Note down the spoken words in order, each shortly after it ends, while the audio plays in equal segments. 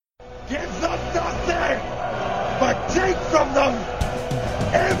Give them nothing, but take from them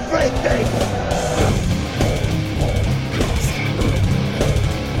everything.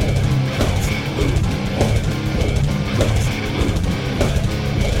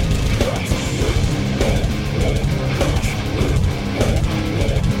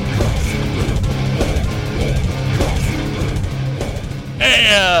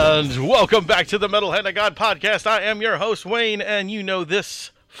 And welcome back to the Metalhead of God podcast. I am your host, Wayne, and you know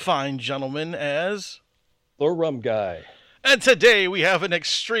this fine gentleman as... The Rum Guy. And today we have an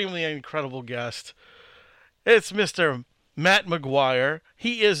extremely incredible guest. It's Mr. Matt Maguire.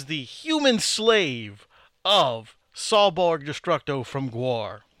 He is the human slave of Saalborg Destructo from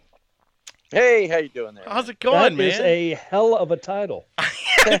Gwar. Hey, how you doing there? How's it going, man? That is a hell of a title.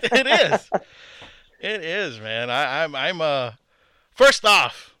 It is. It is, man. I'm First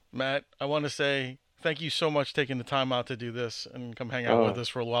off, Matt, I want to say thank you so much for taking the time out to do this and come hang out with us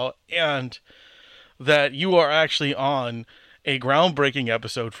for a while, and that you are actually on a groundbreaking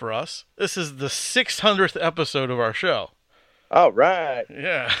episode for us. This is the 600th episode of our show. All right.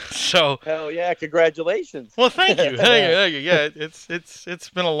 Yeah. So. Hell yeah! Congratulations. Well, thank you. Thank you. Yeah, it's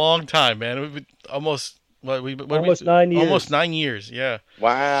been a long time, man. We've been almost 9 years. Almost 9 years. Yeah.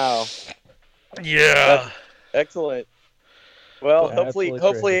 Wow. Yeah. That's excellent. Well, Yeah,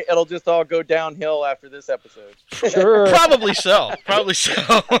 hopefully it'll just all go downhill after this episode. Sure. Probably so.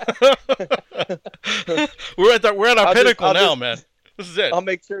 We're at our pinnacle now, man. This is it. I'll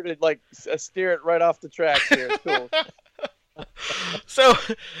make sure to steer it right off the tracks here. It's cool.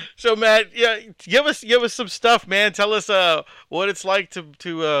 So Matt, yeah, give us some stuff, man. Tell us what it's like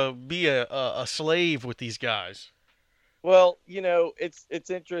to be a slave with these guys. Well,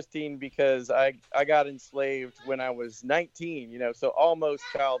 it's interesting because I got enslaved when I was 19, so almost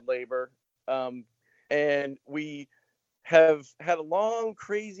child labor. And we have had a long,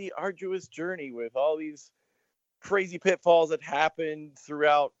 crazy, arduous journey with all these crazy pitfalls that happened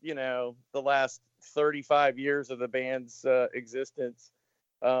throughout, the last 35 years of the band's existence.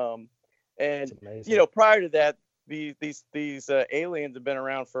 And, prior to that, these aliens have been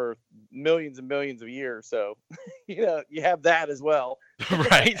around for millions and millions of years, so you have that as well.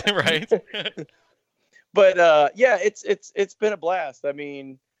 right But it's been a blast. I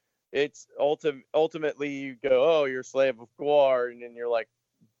mean, it's ultimately you go, oh, you're a slave of Gwar, and then you're like,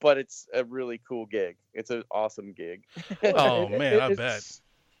 but it's a really cool gig. It's an awesome gig. Oh man, I bet.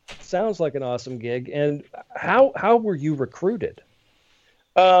 Sounds like an awesome gig. And how were you recruited?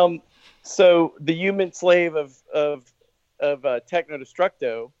 So the human slave of Techno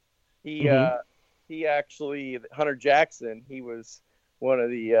Destructo, he actually, Hunter Jackson, he was one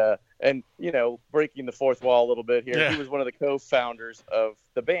of the breaking the fourth wall a little bit here. Yeah. He was one of the co-founders of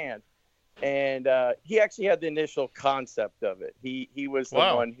the band, and he actually had the initial concept of it. He was the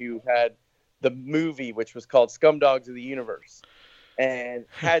one who had the movie, which was called Scumdogs of the Universe, and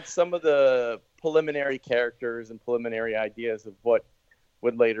had some of the preliminary characters and preliminary ideas of what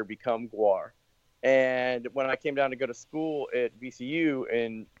would later become Gwar. And when I came down to go to school at VCU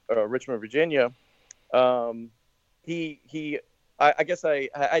in Richmond, Virginia, I guess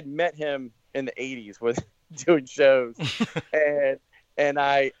I'd met him in the 80s with doing shows. and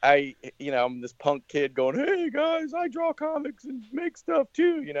I'm this punk kid going, hey guys, I draw comics and make stuff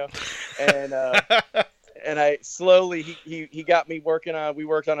too, and and I slowly, he got me we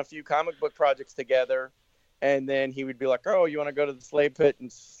worked on a few comic book projects together. And then he would be like, oh, you want to go to the slave pit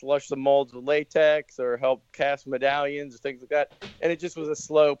and slush some molds with latex or help cast medallions or things like that. And it just was a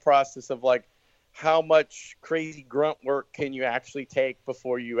slow process of how much crazy grunt work can you actually take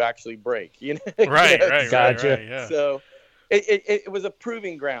before you actually break? Right. Gotcha. Right, yeah. So it was a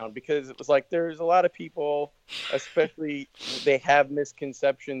proving ground because it was there's a lot of people, especially they have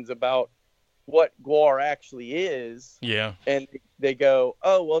misconceptions about what Gwar actually is. Yeah. And they go,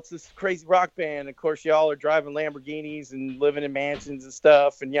 oh, well, it's this crazy rock band. Of course, y'all are driving Lamborghinis and living in mansions and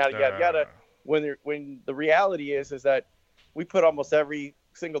stuff and yada, yada, yada. When the reality is that we put almost every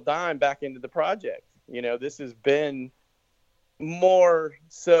single dime back into the project. This has been more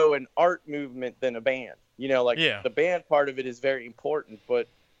so an art movement than a band. The band part of it is very important, but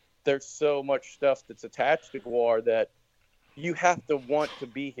there's so much stuff that's attached to Gwar that you have to want to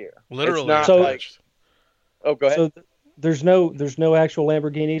be here. Literally. It's not oh, go ahead. So there's no actual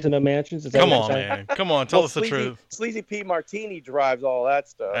Lamborghinis and no mansions? Is that Come on, man. Come on. Tell us the truth. Sleazy P. Martini drives all that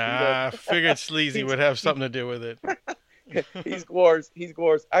stuff. I figured Sleazy would have something to do with it. He's Gwar's.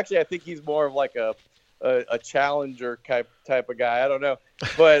 Actually, I think he's more of a challenger type of guy. I don't know.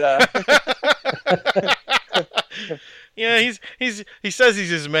 But yeah, he says he's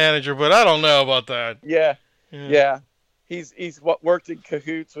his manager, but I don't know about that. Yeah. he's what worked in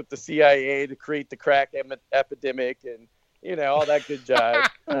cahoots with the CIA to create the crack epidemic and all that good jive.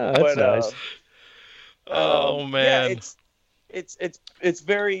 That's nice. Oh man, it's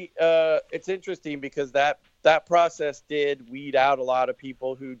very it's interesting because that process did weed out a lot of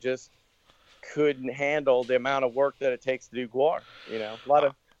people who just couldn't handle the amount of work that it takes to do GWAR. A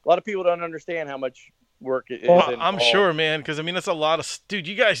lot of people don't understand how much work it is. Well, I'm sure, man, because I mean it's a lot of dude.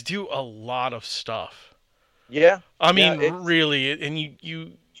 You guys do a lot of stuff. Yeah, I mean really, and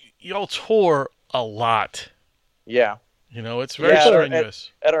you all tour a lot. Yeah, it's very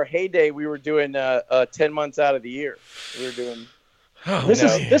strenuous. At our heyday, we were doing 10 months out of the year. We were doing.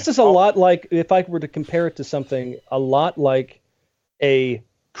 This is a lot like, if I were to compare it to something, a lot like a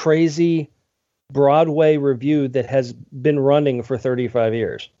crazy Broadway review that has been running for 35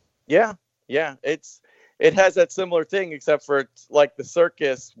 years. Yeah. It has that similar thing, except for it's like the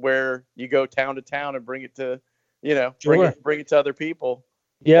circus where you go town to town and bring it to, bring it to other people.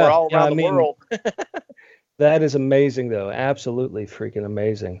 Yeah, or all around the world. That is amazing, though. Absolutely freaking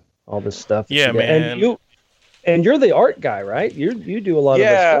amazing. All this stuff. Yeah, man. And you're the art guy, right? You do a lot of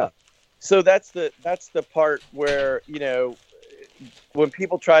this stuff. So that's the part where, when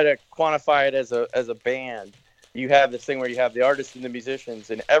people try to quantify it as a band, you have this thing where you have the artists and the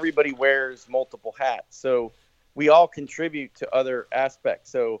musicians, and everybody wears multiple hats. So we all contribute to other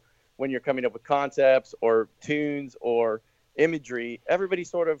aspects. So when you're coming up with concepts or tunes or imagery, everybody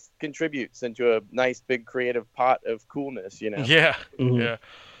sort of contributes into a nice big creative pot of coolness, Yeah. Mm-hmm. Yeah.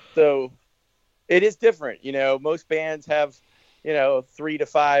 So it is different. Most bands have, 3 to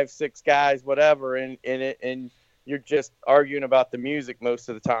 5, 6 guys, whatever, and you're just arguing about the music most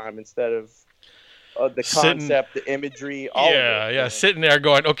of the time instead of the concept, the imagery, all of it. Yeah, sitting there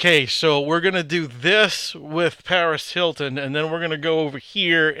going, okay, so we're going to do this with Paris Hilton, and then we're going to go over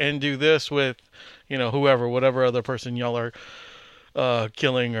here and do this with, whatever other person y'all are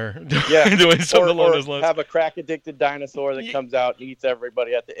killing or doing something along those lines. Have a crack-addicted dinosaur that comes out and eats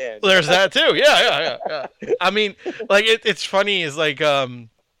everybody at the end. There's that too. Yeah. I mean, like, it's funny is like,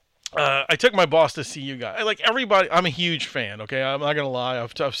 I took my boss to see you guys. Like everybody, I'm a huge fan. Okay, I'm not gonna lie.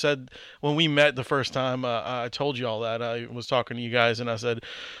 I've said when we met the first time, I told you all that. I was talking to you guys, and I said,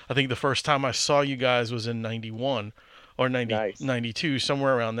 I think the first time I saw you guys was in '91 or 92,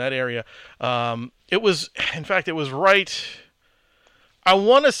 somewhere around that area. It was right. I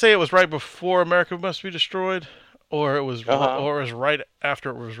want to say it was right before America Must Be Destroyed, or it was right after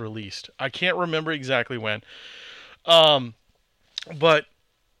it was released. I can't remember exactly when. But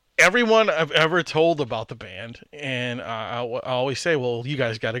everyone I've ever told about the band, and I always say, well, you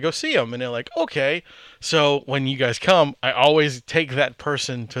guys got to go see them. And they're like, okay. So when you guys come, I always take that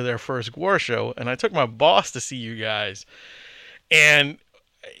person to their first GWAR show. And I took my boss to see you guys. And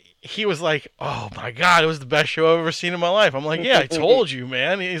he was like, oh, my God, it was the best show I've ever seen in my life. I'm like, yeah, I told you,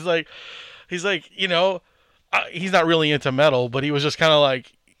 man. He's like, he's not really into metal, but he was just kind of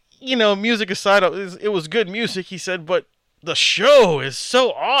like, music aside, it was good music. He said, but the show is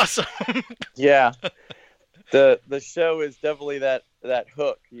so awesome. Yeah. The show is definitely that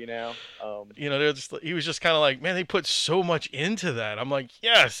hook, he was just kind of like, man, they put so much into that. I'm like,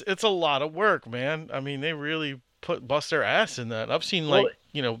 yes, it's a lot of work, man. I mean, they really bust their ass in that. I've seen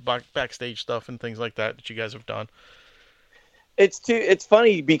backstage stuff and things like that you guys have done. It's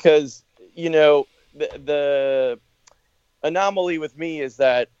funny because, the anomaly with me is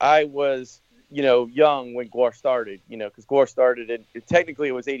that I was, young when GWAR started, because GWAR started technically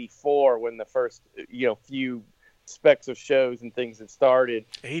it was 84 when the first, few specks of shows and things had started.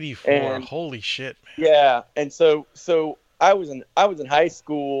 84, and, holy shit, man. Yeah, and so I was in high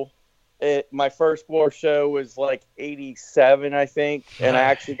school. My first GWAR show was like 87, I think, and I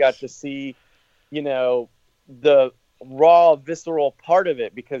actually got to see, the raw, visceral part of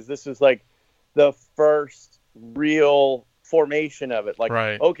it, because this was like the first real formation of it. Like,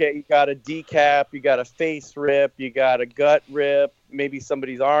 okay, you got a decap, you got a face rip, you got a gut rip, maybe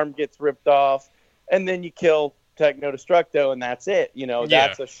somebody's arm gets ripped off, and then you kill Techno Destructo, and that's it.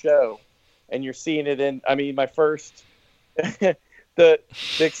 That's a show. And you're seeing it in, my first, the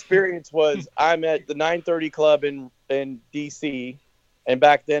experience was I'm at the 930 Club in DC, and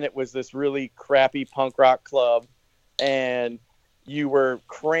back then it was this really crappy punk rock club, and you were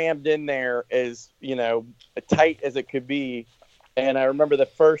crammed in there as, tight as it could be. And I remember the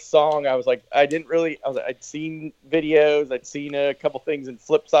first song, I was like, I'd seen videos, I'd seen a couple things in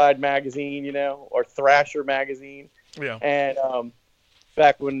Flipside magazine, or Thrasher magazine. Yeah. And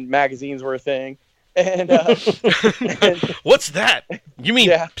back when magazines were a thing. And what's that? You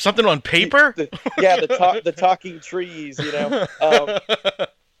mean something on paper? The talking trees,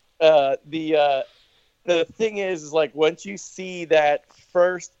 the thing is like once you see that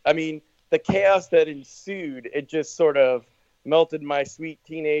first, I mean, the chaos that ensued, it just sort of melted my sweet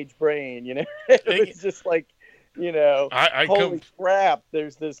teenage brain. It was just like, holy crap!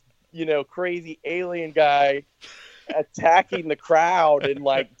 There's this, crazy alien guy attacking the crowd and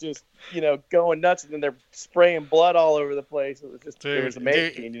like just going nuts, and then they're spraying blood all over the place. It was just it was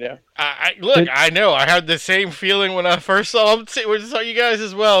amazing. I know I had the same feeling when I first saw him. Saw you guys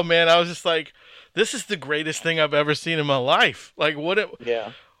as well, man. I was just like, this is the greatest thing I've ever seen in my life. Like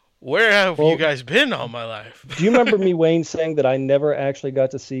where have you guys been all my life? Do you remember me, Wayne, saying that I never actually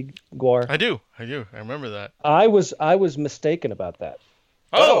got to see GWAR? I do. I remember that. I was mistaken about that.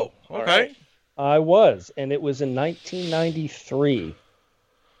 Oh, okay. Right. I was, and it was in 1993.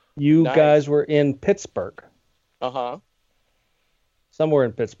 You guys were in Pittsburgh. Uh-huh. Somewhere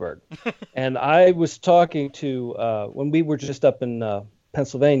in Pittsburgh. And I was talking to, when we were just up in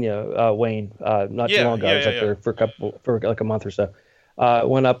Pennsylvania, Wayne, not too long ago. I was up there for like a month or so.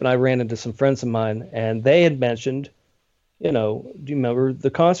 Went up and I ran into some friends of mine, and they had mentioned, do you remember the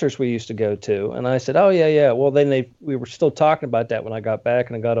concerts we used to go to? And I said, oh, yeah. Well, then we were still talking about that when I got back,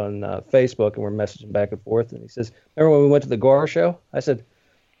 and I got on Facebook, and we're messaging back and forth. And he says, remember when we went to the GWAR show? I said,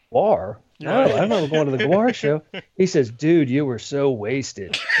 GWAR? No, I remember going to the GWAR show. He says, dude, you were so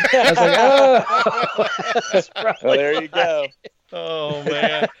wasted. I was like, oh. That's probably well, there you go. Oh,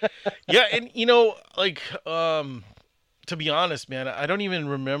 man. Yeah, and, to be honest, man, I don't even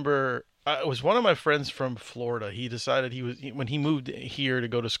remember. It was one of my friends from Florida. He decided when he moved here to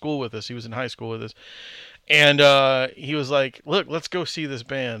go to school with us, he was in high school with us. And he was like, look, let's go see this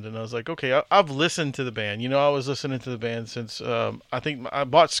band. And I was like, okay, I've listened to the band. I was listening to the band since, I think I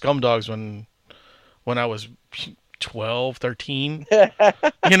bought Scumdogs when I was 12, 13,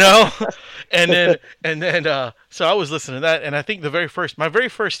 and then so I was listening to that. And I think my very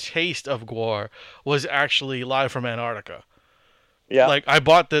first taste of GWAR was actually Live from Antarctica. Yeah. Like I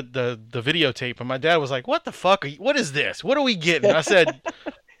bought the videotape, and my dad was like, what the fuck what is this? What are we getting? I said,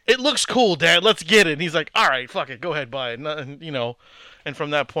 it looks cool, Dad. Let's get it. And he's like, all right, fuck it. Go ahead, buy it. And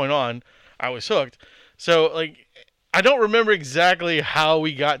from that point on, I was hooked. So, like, I don't remember exactly how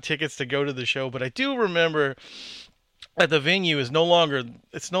we got tickets to go to the show, but I do remember that the venue is no longer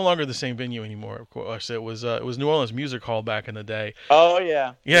the same venue anymore. Of course, it was New Orleans Music Hall back in the day. Oh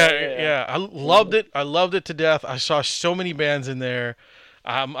yeah. Yeah. I loved it. I loved it to death. I saw so many bands in there.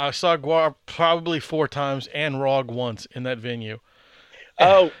 I saw GWAR probably 4 times and ROG once in that venue.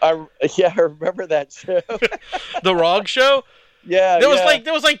 Oh, I remember that show. The ROG show? Yeah. There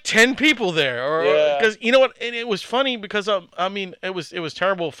was like 10 people there, because you know what? And it was funny because it was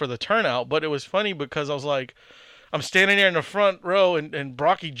terrible for the turnout, but it was funny because I was like, I'm standing there in the front row, and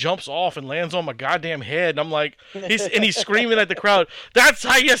Brocky jumps off and lands on my goddamn head, and I'm like, he's screaming at the crowd, "That's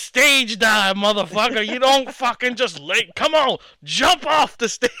how you stage dive, motherfucker! You don't fucking just come on, jump off the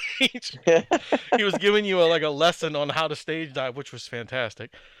stage." He was giving you a lesson on how to stage dive, which was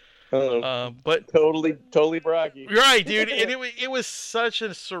fantastic. But totally Brocky. Right, dude. And it was such a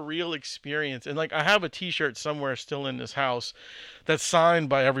surreal experience. And I have a T-shirt somewhere still in this house that's signed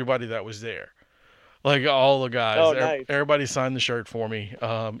by everybody that was there. Like all the guys. Oh, nice. Everybody signed the shirt for me.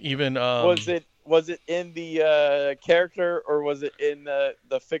 Even was it in the character, or was it in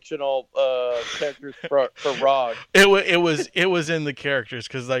the fictional characters for ROG? It was in the characters,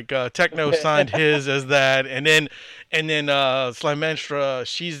 because Techno signed his as that, and then Slimenstra,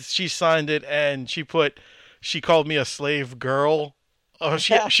 she signed it, and she called me a slave girl. Oh,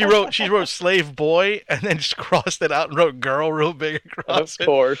 she wrote slave boy, and then just crossed it out and wrote girl real big across it. Of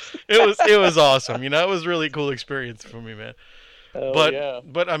course. It was awesome. It was a really cool experience for me, man. Yeah.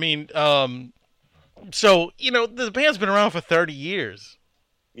 But I mean, so the band's been around for 30 years.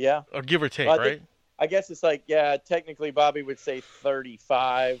 Yeah. Or give or take, right? I guess it's technically Bobby would say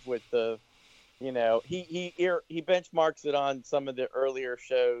 35 with the, he benchmarks it on some of the earlier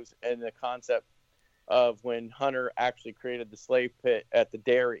shows and the concept of when Hunter actually created the slave pit at the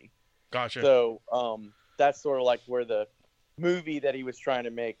dairy. Gotcha. So that's sort of like where the movie that he was trying to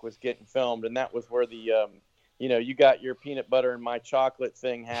make was getting filmed, and that was where the you got your peanut butter and my chocolate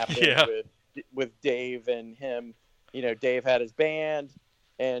thing happened with Dave and him. Dave had his band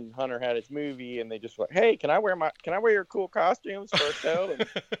and Hunter had his movie, and they just went, "Hey, can I wear your cool costumes for a show?"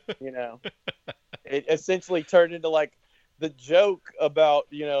 And it essentially turned into the joke about,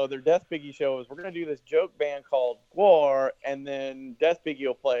 their Death Biggie show was, we're going to do this joke band called GWAR, and then Death Biggie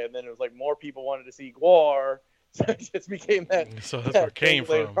will play, and then it was more people wanted to see GWAR, so it just became that. So that's where it came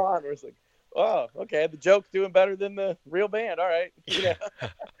from. Later on, where it's oh, okay, the joke's doing better than the real band. All right. Yeah.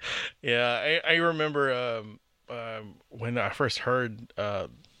 Yeah, I remember when I first heard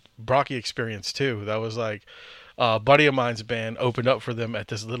Brocky experience too. That was like a buddy of mine's band opened up for them at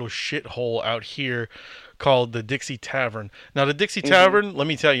this little shithole out here called the Dixie Tavern. Now, the Dixie Tavern, let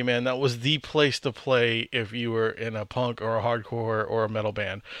me tell you, man, that was the place to play if you were in a punk or a hardcore or a metal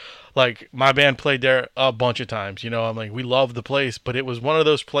band. Like, my band played there a bunch of times. You know, I'm like, we love the place, but it was one of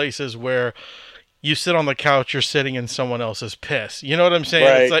those places where you sit on the couch, you're sitting in someone else's piss. You know what I'm saying?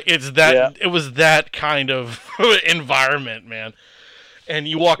 Right. It's like, it's that, it was that kind of environment, man. And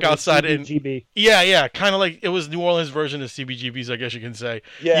you walk outside and yeah, kind of like it was New Orleans version of CBGB's, I guess you can say.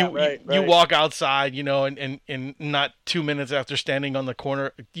 Yeah, you walk outside, you know, and not 2 minutes after standing on the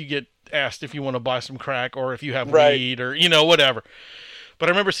corner, you get asked if you want to buy some crack or if you have weed or, you know, whatever. But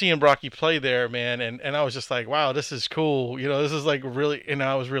I remember seeing Brocky play there, man, and I was just like, wow, this is cool. You know, this is like really, and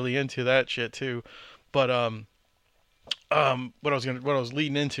I was really into that shit too. But what I was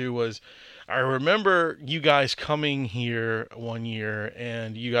leading into was, I remember you guys coming here one year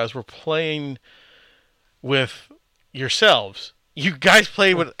and you guys were playing with yourselves. You guys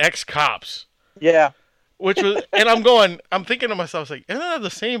played with ex-cops. Yeah. Which was, and I'm thinking to myself, like, isn't that the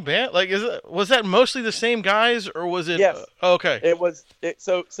same band? Like, was that mostly the same guys or was it? Yes. Okay. It was,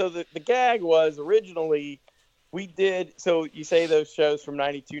 so the gag was originally, we did, so you say those shows from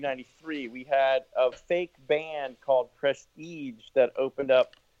 92, 93, we had a fake band called Prestige that opened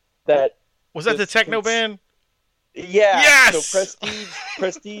up that. Was that the techno band? Yeah. Yes! So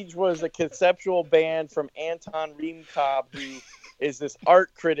Prestige was a conceptual band from Anton Riemkob, who is this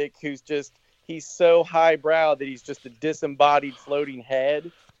art critic who's just, he's so highbrow that he's just a disembodied floating head.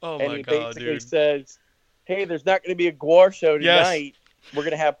 Oh and my he God, basically dude. says, hey, there's not going to be a Gwar show tonight. Yes. We're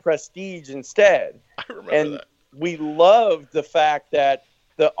going to have Prestige instead. I remember that. We loved the fact that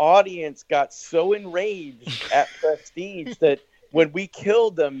the audience got so enraged at Prestige that when we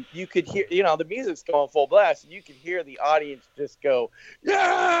killed them, you could hear, you know, the music's going full blast, and you could hear the audience just go,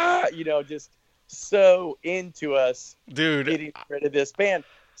 yeah, you know, just so into us, dude, getting rid of this band.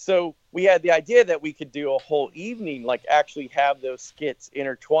 So we had the idea that we could do a whole evening, like actually have those skits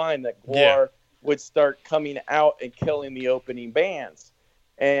intertwined, that Gwar would start coming out and killing the opening bands.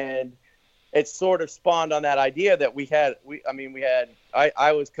 And it sort of spawned on that idea that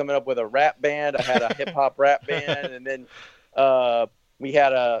I was coming up with a rap band. I had a hip hop rap band, and then we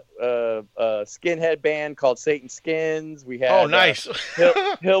had a skinhead band called Satan Skins. We had nice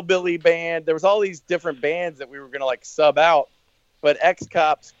hillbilly band. There was all these different bands that we were gonna like sub out. But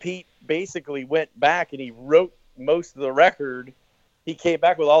Ex-Cops Pete basically went back and he wrote most of the record. He came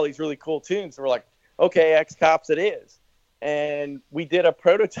back with all these really cool tunes. So we're like, okay, Ex-Cops it is. And we did a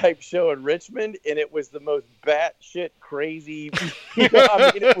prototype show in Richmond, and it was the most batshit crazy. You know,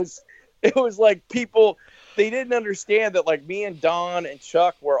 I mean, it was like people, they didn't understand that, like, me and Don and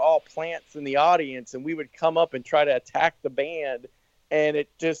Chuck were all plants in the audience, and we would come up and try to attack the band, and it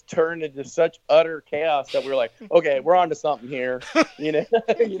just turned into such utter chaos that we were like, okay, we're on to something here, you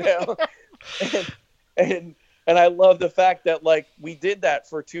know, and I love the fact that, like, we did that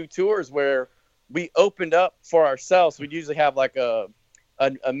for 2 tours where we opened up for ourselves. We'd usually have like a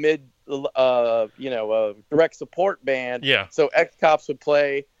mid, a direct support band. Yeah. So Ex-Cops would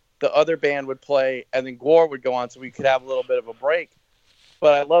play, the other band would play, and then Gwar would go on, so we could have a little bit of a break.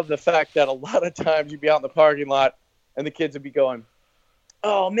 But I love the fact that a lot of times you'd be out in the parking lot, and the kids would be going,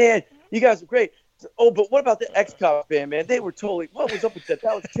 "Oh man, you guys are great. Oh, but what about the Ex-Cops band, man? They were totally, what was up with that?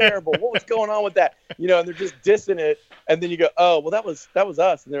 That was terrible. What was going on with that?" You know, and they're just dissing it. And then you go, "Oh, well, that was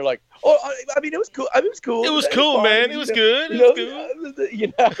us." And they're like, "Oh, I mean, it was cool. I mean, it was cool. It was cool, man. It was good. It was good." You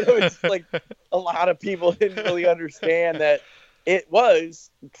know, it's like a lot of people didn't really understand that it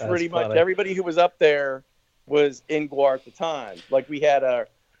was pretty much everybody who was up there was in Gwar at the time. Like, we had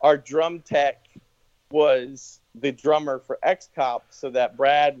our drum tech was the drummer for Ex-Cops, so that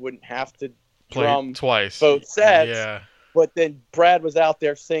Brad wouldn't have to drum twice both sets. Yeah. But then Brad was out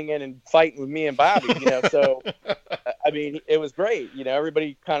there singing and fighting with me and Bobby, you know. So, I mean, it was great. You know,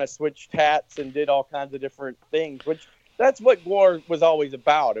 everybody kind of switched hats and did all kinds of different things, which that's what Gwar was always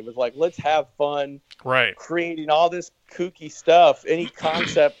about. It was like, let's have fun. Right. Creating all this kooky stuff. Any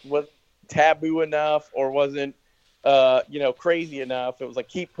concept was taboo enough or wasn't, crazy enough. It was like,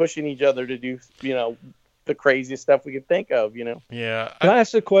 keep pushing each other to do, the craziest stuff we could think of, you know. Yeah. Can I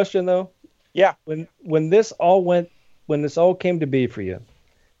ask a question, though? Yeah. When this all came to be for you,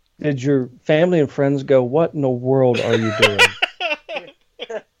 did your family and friends go, "What in the world are you doing?"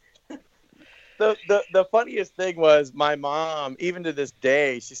 The funniest thing was my mom, even to this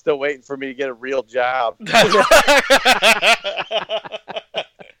day, she's still waiting for me to get a real job.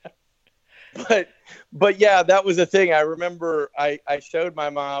 But yeah, that was the thing. I remember I showed my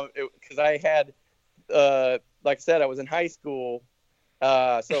mom, because I had, like I said, I was in high school,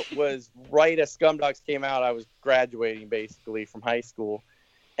 So it was right as Scumdogs came out. I was graduating basically from high school,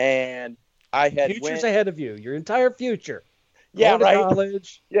 and I had future's ahead of you. Your entire future. Yeah, Going to right.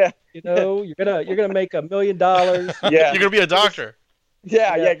 College. Yeah. You know, you're gonna make $1 million. Yeah. You're gonna be a doctor.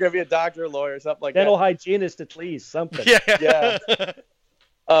 Yeah. You're gonna be a doctor, lawyer, something like Dental that. hygienist at least, something. Yeah.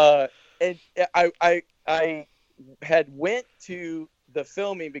 And I had went to the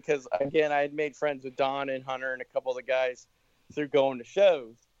filming because, again, I had made friends with Don and Hunter and a couple of the guys through going to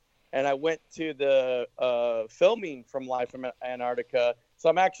shows. And I went to the filming from Live from Antarctica. So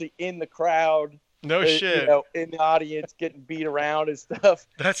I'm actually in the crowd. No shit. You know, in the audience, getting beat around and stuff.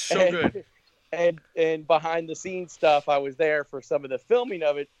 That's so good. And behind the scenes stuff, I was there for some of the filming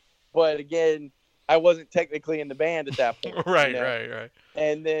of it. But again, I wasn't technically in the band at that point. Right, you know? Right.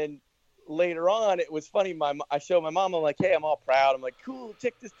 And then later on, it was funny. I showed my mom. I'm like, "Hey, I'm all proud." I'm like, "Cool,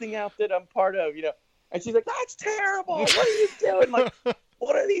 check this thing out that I'm part of," you know. And she's like, "That's terrible. What are you doing? Like,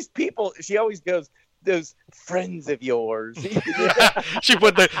 what are these people?" She always goes, "Those friends of yours." She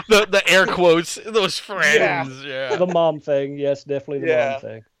put the air quotes. Those friends. Yeah. The mom thing. Yes, definitely the mom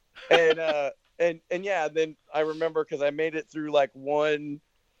thing. And yeah, then I remember because I made it through like 1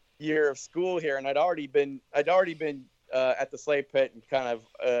 year of school here, and I'd already been at the Slave Pit and kind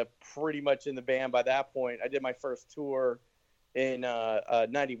of pretty much in the band by that point. I did my first tour in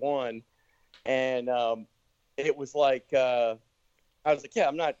 91, and it was like I was like, yeah,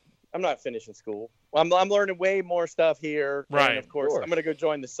 I'm not finishing school. I'm learning way more stuff here. Right. And of course, I'm going to go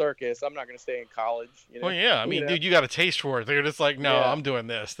join the circus. I'm not going to stay in college. You know? Well, yeah. I mean, dude, you got a taste for it. They're just like, no, I'm doing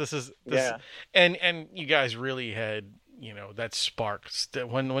this. This is. And you guys really had, you know, that spark.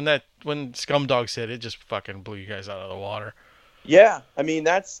 When Scumdogs hit, it just fucking blew you guys out of the water. Yeah. I mean,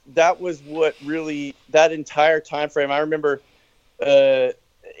 that was what really, that entire time frame. I remember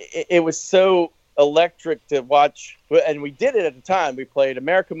it was so electric to watch, and we did it at the time. We played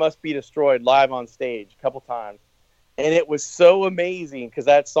America Must Be Destroyed live on stage a couple times, and it was so amazing because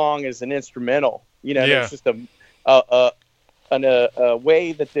that song is an instrumental, you know. It's just a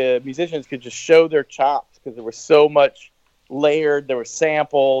way that the musicians could just show their chops because there was so much layered, there were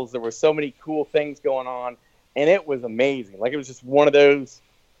samples, there were so many cool things going on, and it was amazing. Like, it was just one of those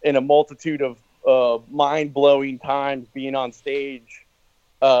in a multitude of mind-blowing times being on stage.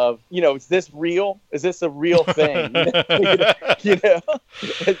 You know, is this real? Is this a real thing? You know,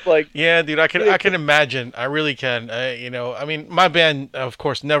 it's like, yeah, dude, I can imagine. I really can. You know, I mean, my band, of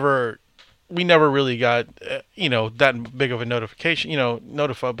course, we never really got, you know, that big of a notification, you know,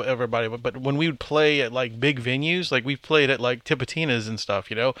 notify everybody. But when we would play at like big venues, like we played at like Tipitina's and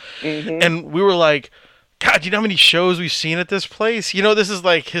stuff, you know, and we were like, God, you know how many shows we've seen at this place? You know, this is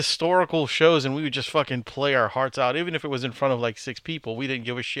like historical shows, and we would just fucking play our hearts out. Even if it was in front of like 6 people, we didn't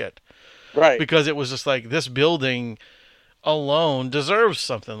give a shit. Right. Because it was just like, this building alone deserves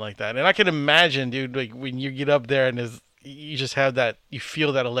something like that. And I can imagine, dude, like when you get up there and you just have that, you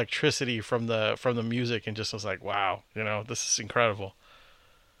feel that electricity from the music, and just was like, wow, you know, this is incredible.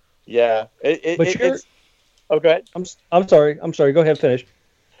 Yeah. It's... Oh, go ahead. I'm sorry. Go ahead, finish.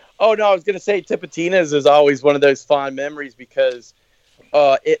 Oh, no, I was going to say Tipitina's is always one of those fond memories because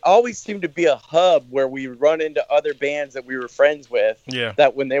it always seemed to be a hub where we run into other bands that we were friends with. Yeah.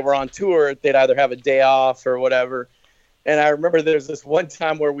 That when they were on tour, they'd either have a day off or whatever. And I remember there's this one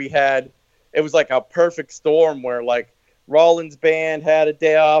time where it was like a perfect storm where like Rollins' band had a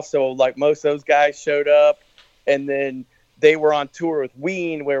day off. So like most of those guys showed up. And then they were on tour with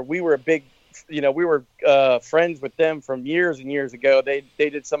Ween, where we were we were friends with them from years and years ago. They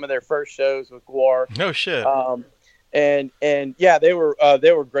did some of their first shows with Gwar. No shit. And yeah, they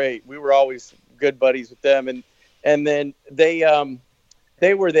were great. We were always good buddies with them. And then they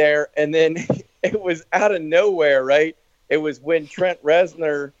were there, and then it was out of nowhere, right? It was when Trent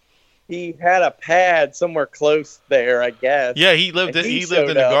Reznor, he had a pad somewhere close there, I guess. Yeah, he lived in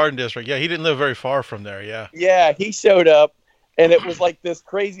the Garden District. Yeah, he didn't live very far from there. Yeah. Yeah, he showed up. And it was like this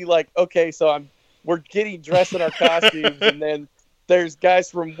crazy, like, okay, so we're getting dressed in our costumes, and then there's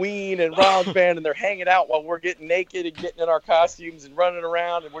guys from Ween and Rollins' band, and they're hanging out while we're getting naked and getting in our costumes and running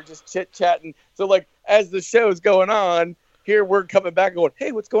around, and we're just chit-chatting. So, like, as the show's going on, here we're coming back going,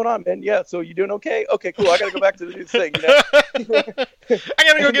 hey, what's going on, man? Yeah, so you doing okay? Okay, cool. I got to go back to the new thing, you know? I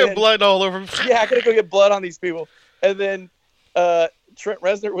got to go get blood all over. Yeah, I got to go get blood on these people. And then Trent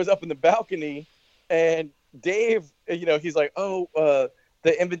Reznor was up in the balcony, and Dave, you know, he's like, the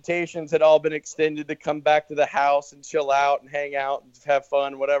invitations had all been extended to come back to the house and chill out and hang out and have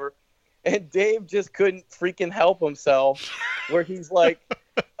fun, whatever. And Dave just couldn't freaking help himself, where he's like,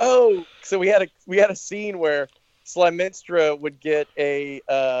 so we had a scene where Slimenstra would get a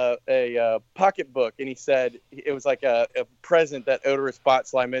pocketbook, and he said it was like a present that Odorous bought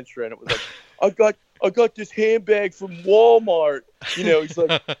Slimenstra, and it was like, I got this handbag from Walmart. He's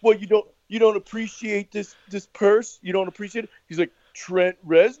like, well, you don't appreciate this purse? You don't appreciate it? He's like, Trent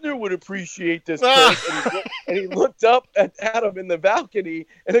Reznor would appreciate this purse. And he looked up at him in the balcony,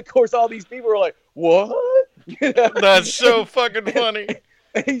 and of course all these people were like, what? That's so fucking funny.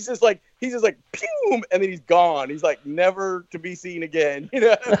 And he's just like, pew, and then he's gone. He's like, never to be seen again.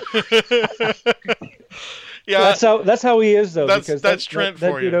 Yeah, that's how he is though. That's Trent for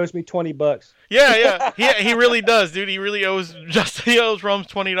you. That dude owes me $20. Yeah. He really does, dude. He really owes Rums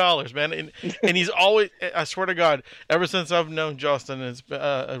 $20, man. And he's always, I swear to God, ever since I've known Justin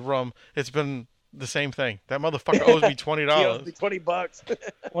and Rum, it's been the same thing. That motherfucker owes me $20. He owes me $20.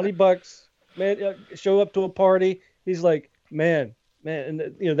 $20, man. Show up to a party. He's like, man, and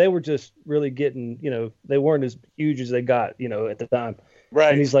they were just really getting, they weren't as huge as they got, at the time.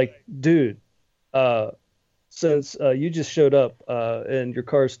 Right. And he's like, dude, since you just showed up and your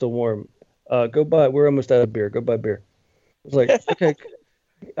car's still warm, we're almost out of beer. Go buy beer. I was like, okay.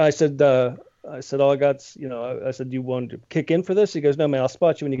 I said, all I got's, I said, you want to kick in for this? He goes, no, man, I'll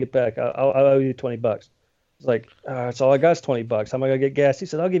spot you when you get back. I'll owe you $20. I was like, that's all I got's $20. How am I going to get gas? He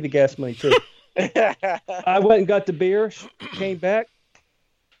said, I'll give you gas money too. I went and got the beer, came back.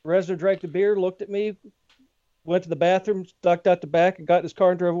 Reznor drank the beer, looked at me, went to the bathroom, ducked out the back, and got in his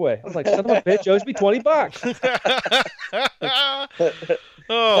car and drove away. I was like, son of a bitch, owes me $20.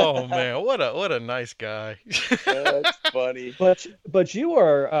 Oh man, what a nice guy. That's funny. But you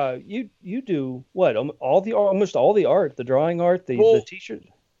are you do what? Almost all the art, the drawing art, the t-shirt.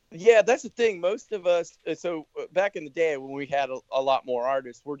 Yeah, that's the thing. Most of us. So back in the day when we had a lot more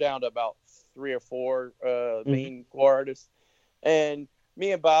artists, we're down to about 3 or 4 main core artists, and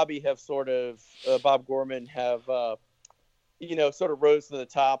me and Bobby have sort of Bob Gorman have sort of rose to the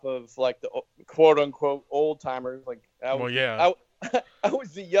top of like the quote unquote old timers. Like, I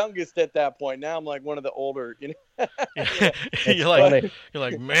was the youngest at that point. Now I'm like one of the older. You're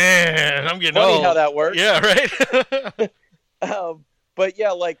like, man, I'm getting funny old. How that works. Yeah, right. But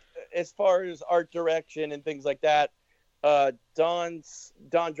yeah, like as far as art direction and things like that, Don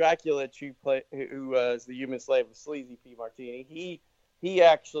Draculich, who was the human slave of Sleazy P. Martini, he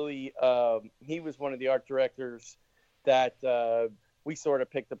actually he was one of the art directors that we sort of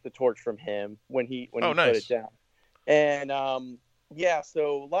picked up the torch from him when he nice. Put it down. And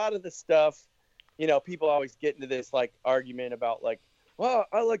so a lot of the stuff, people always get into this like argument about like, well,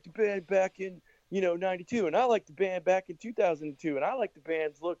 I like the band back in 92, and I like the band back in 2002, and I like the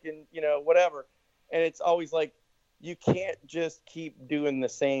band's looking, whatever. And it's always like, you can't just keep doing the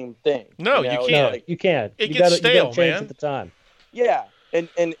same thing. No, you can't. Like, you can't. It gets stale, change man. At the time. Yeah, and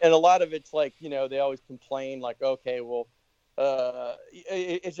a lot of it's like, they always complain like, okay, well,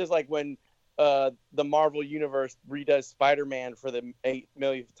 it's just like when the Marvel Universe redoes Spider-Man for the 8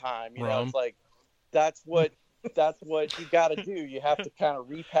 millionth time. It's like that's what you got to do. You have to kind of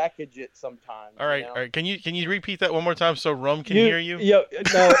repackage it sometimes. All right. Can you repeat that one more time so Rum can hear you? No.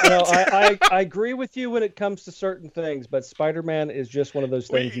 I agree with you when it comes to certain things, but Spider-Man is just one of those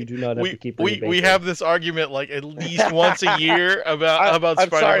things you do not have to keep. We have this argument like at least once a year about I'm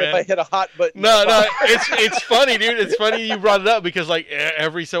Spider-Man. Sorry if I hit a hot button. No, it's funny, dude. It's funny you brought it up because like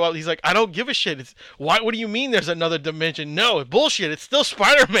every so often he's like, I don't give a shit. It's why? What do you mean? There's another dimension? No, bullshit. It's still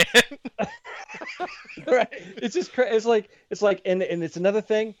Spider-Man. Right. It's just it's like and it's another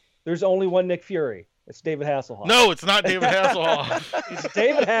thing. There's only one Nick Fury. It's David Hasselhoff. No, it's not David Hasselhoff.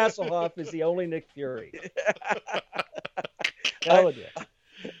 David Hasselhoff is the only Nick Fury. Telling you.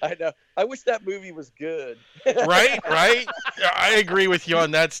 I know. I wish that movie was good. Right. I agree with you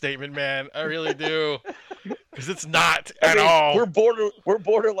on that statement, man. I really do. Because it's not at all. We're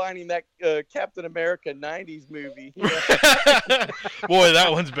borderlining that Captain America '90s movie. Boy,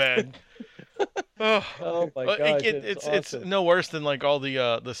 that one's bad. Oh my god! It's awesome. It's no worse than like all the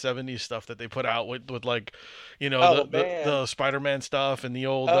 '70s stuff that they put out with like, the Spider-Man stuff and the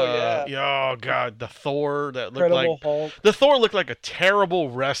old oh god, the Thor that looked Incredible like Hulk. The Thor looked like a terrible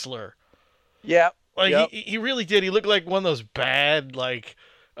wrestler. Yeah, like he really did. He looked like one of those bad like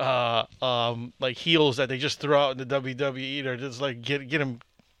heels that they just throw out in the WWE or just like get him,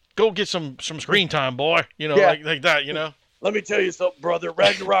 go get some screen time, boy. Like that. Let me tell you something, brother.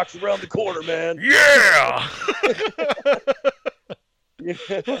 Ragnarok's around the corner, man. Yeah.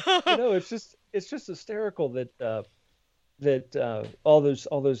 It's just hysterical that all those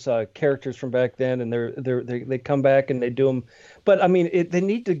characters from back then and they come back and they do them, but I mean they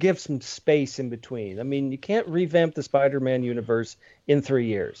need to give some space in between. I mean you can't revamp the Spider-Man universe in 3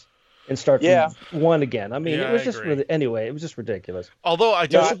 years. and start from one again. I mean, Yeah, it was just anyway. It was just ridiculous. Although I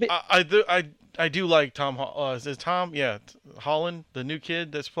do like Tom. Is it Tom? Yeah, Holland, the new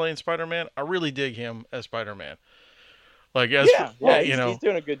kid that's playing Spider-Man. I really dig him as Spider-Man. Like he's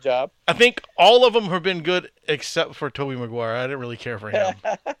doing a good job. I think all of them have been good except for Tobey Maguire. I didn't really care for him.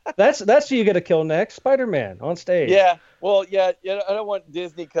 That's who you got to kill next, Spider-Man on stage. Yeah. Well, I don't want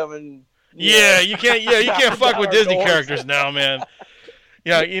Disney coming. You can't fuck with Disney characters now, man.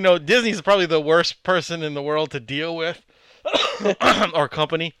 Yeah, Disney's probably the worst person in the world to deal with, or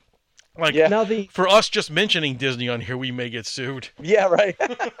company. Like now for us just mentioning Disney on here, we may get sued. Yeah, right.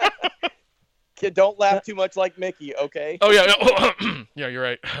 Kid, don't laugh too much like Mickey, okay? Oh yeah, yeah, you're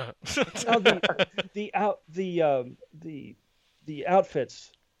right. Now the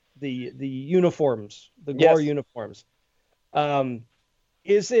outfits, the uniforms, the GWAR uniforms.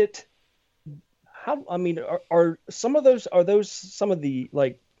 Is it how? I mean, are some of those? Are those some of the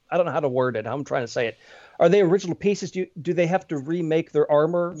like? I don't know how to word it. I'm trying to say it. Are they original pieces? Do they have to remake their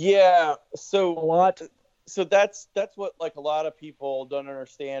armor? Yeah. So a lot. So that's what like a lot of people don't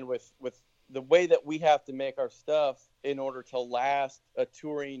understand with the way that we have to make our stuff in order to last a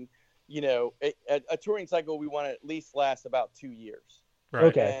touring, a touring cycle. We want to at least last about 2 years. Right.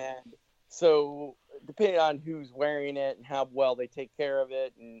 Okay. And so depending on who's wearing it and how well they take care of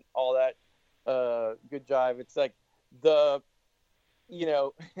it and all that, good jive. It's like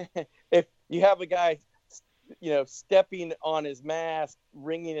if you have a guy, stepping on his mask,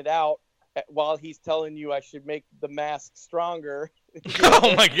 wringing it out while he's telling you I should make the mask stronger.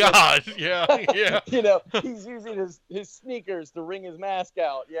 Oh my God! Yeah. He's using his sneakers to wring his mask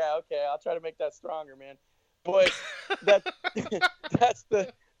out. Yeah, okay, I'll try to make that stronger, man. But that's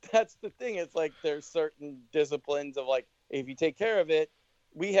the thing. It's like there's certain disciplines of like if you take care of it.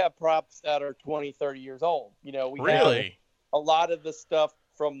 We have props that are 20, 30 years old. We have a lot of the stuff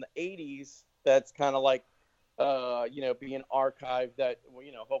from the 80s that's kind of like being archived that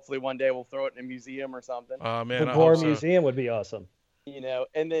hopefully one day we'll throw it in a museum or something. Oh man, the GWAR museum would be awesome.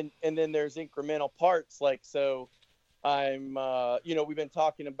 And then there's incremental parts like so. I'm we've been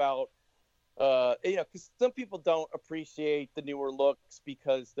talking about because some people don't appreciate the newer looks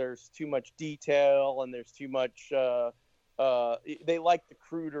because there's too much detail and there's too much. They like the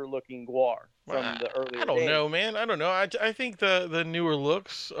cruder looking GWAR from the earlier. I don't know, man. I don't know. I think the newer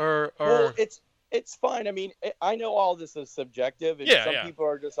looks are. Well, it's fine. I mean, I know all this is subjective, and some people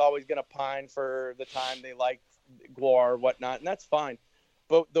are just always going to pine for the time they like GWAR or whatnot, and that's fine.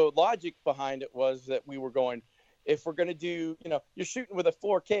 But the logic behind it was that we were going, if we're going to do, you're shooting with a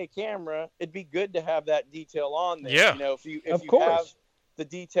 4K camera, it'd be good to have that detail on there. Yeah. If you have the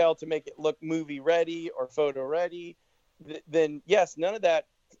detail to make it look movie ready or photo ready, then yes, none of that,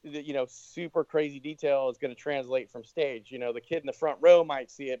 super crazy detail is going to translate from stage. The kid in the front row might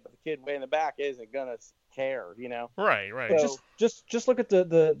see it, but the kid way in the back isn't going to care. Right. So, just look at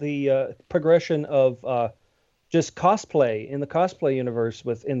the progression of just cosplay in the cosplay universe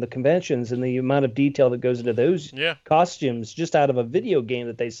within the conventions and the amount of detail that goes into those costumes just out of a video game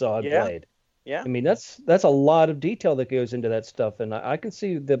that they saw and played. Yeah. I mean, that's a lot of detail that goes into that stuff, and I can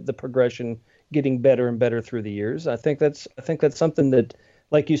see the progression getting better and better through the years. I think that's something that,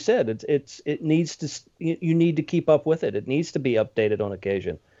 like you said, it needs to, you need to keep up with it. It needs to be updated on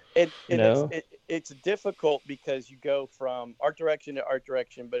occasion. It's difficult because you go from art direction to art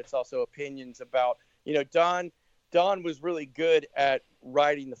direction, but it's also opinions about, Don was really good at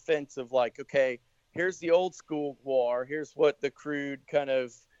riding the fence of like, okay, here's the old school GWAR, here's what the crude kind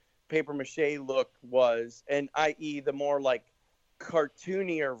of paper mache look was, and i.e. the more like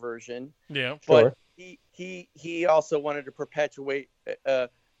cartoonier version. Yeah, but he also wanted to perpetuate,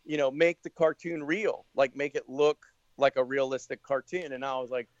 make the cartoon real, like make it look like a realistic cartoon. And I was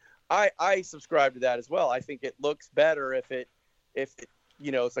like, I subscribe to that as well. I think it looks better if it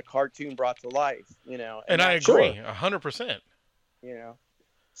it's a cartoon brought to life, And I agree 100%.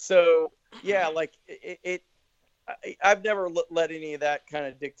 So yeah, like I've never let any of that kind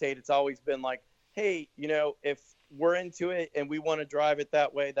of dictate. It's always been like, hey, if we're into it and we want to drive it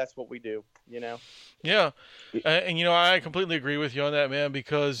that way, that's what we do, Yeah. And, I completely agree with you on that, man,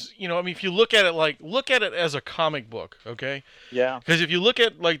 because, if you look at it as a comic book, okay? Yeah. Because if you look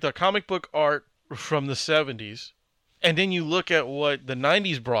at, like, the comic book art from the 70s, and then you look at what the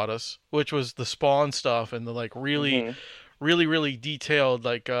 90s brought us, which was the Spawn stuff and the, like, really, really, really detailed,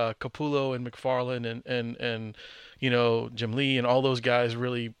 like, Capullo and McFarlane and Jim Lee and all those guys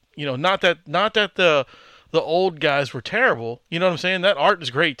really, not that the old guys were terrible. You know what I'm saying? That art is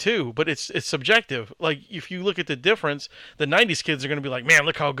great too, but it's subjective. Like if you look at the difference, the '90s kids are going to be like, "Man,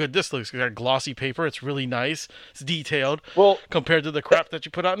 look how good this looks. It's got glossy paper. It's really nice. It's detailed." Well, compared to the crap that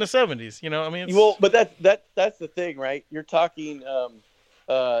you put out in the '70s. You know, I mean, but that's the thing, right? You're talking,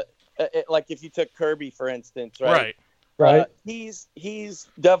 like if you took Kirby for instance, right? Right. He's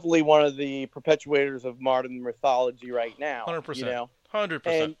definitely one of the perpetuators of modern mythology right now. 100%. You know, 100%.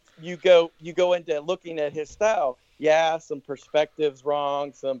 And you go into looking at his style. Yeah, some perspectives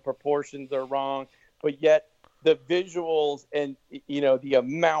wrong, some proportions are wrong, but yet the visuals and the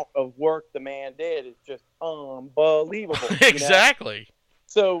amount of work the man did is just unbelievable. Exactly.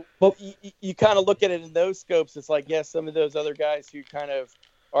 So you kind of look at it in those scopes. It's like, yes, some of those other guys who kind of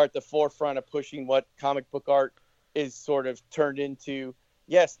are at the forefront of pushing what comic book art is sort of turned into.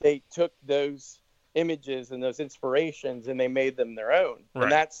 Yes, they took those images and those inspirations and they made them their own. Right.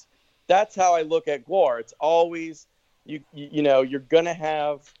 And that's how I look at Gwar. It's always you're gonna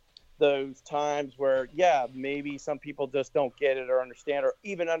have those times where maybe some people just don't get it or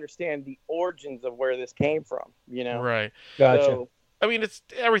even understand the origins of where this came from. Right. Gotcha. So, I mean,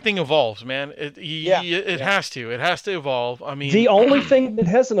 everything evolves, man. It has to. It has to evolve. I mean, the only thing that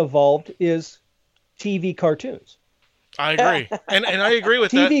hasn't evolved is TV cartoons. I agree, and I agree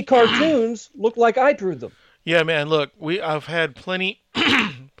with that. TV cartoons look like I drew them. Yeah, man. Look, I've had plenty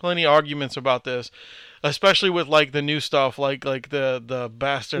arguments about this, especially with like the new stuff, like the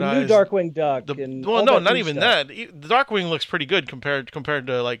bastardized The new Darkwing Duck. Not even that. The Darkwing looks pretty good compared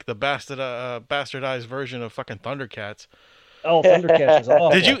to like the bastardized version of fucking Thundercats. Oh, Thundercats is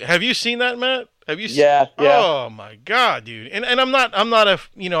awful. Have you seen that, Matt? Have you seen? Yeah. Oh my God, dude! And I'm not one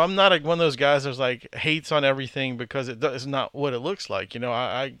of those guys that's like hates on everything because it's not what it looks like.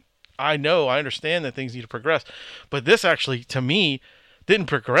 I understand that things need to progress, but this actually to me didn't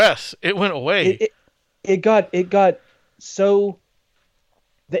progress. It went away. It got so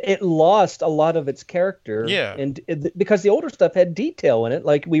it lost a lot of its character. Yeah. And because the older stuff had detail in it,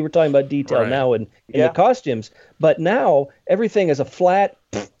 like we were talking about detail now in the costumes, but now everything is a flat.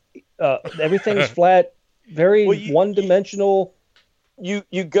 Everything is flat, very one-dimensional.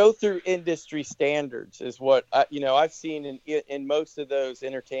 You go through industry standards is what I've seen in most of those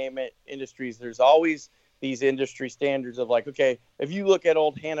entertainment industries. There's always these industry standards of like, okay, if you look at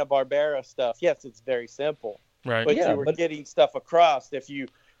old Hanna-Barbera stuff, yes, it's very simple, right? But you were getting stuff across. If you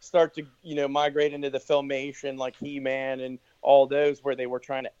start to migrate into the Filmation like He-Man and all those where they were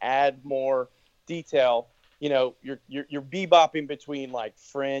trying to add more detail, you're bebopping between like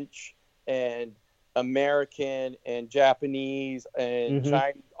French and American and Japanese and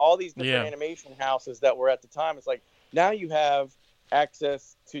Chinese, all these different animation houses that were at the time. It's like now you have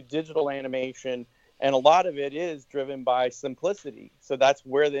access to digital animation, and a lot of it is driven by simplicity. So that's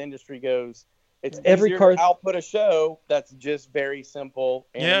where the industry goes. It's easier to output a show that's just very simple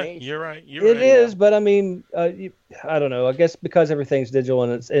animation. Yeah, you're right. It is, but I mean, I don't know. I guess because everything's digital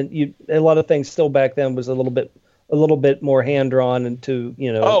and a lot of things still back then was a little bit more hand drawn into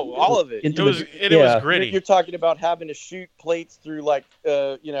all of it. It was gritty. You're talking about having to shoot plates through like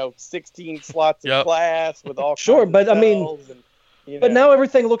 16 slots of glass with all kinds of but I mean, but now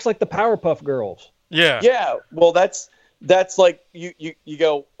everything looks like the Powerpuff Girls. Yeah. Well, that's like you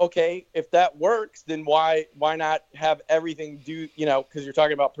go, okay, if that works, then why not have everything do, because you're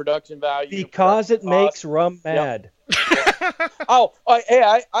talking about production value. Because it makes rum mad. I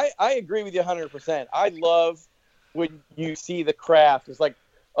agree with you 100%. I love when you see the craft. It's like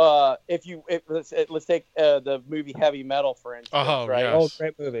let's take the movie Heavy Metal for instance. Right? Yes. Oh,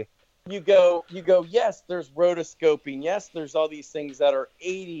 great movie. You go, yes, there's rotoscoping. Yes, there's all these things that are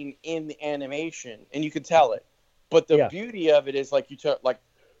aiding in the animation, and you can tell it. But the beauty of it is like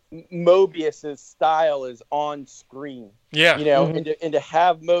Mobius's style is on screen. Yeah. And to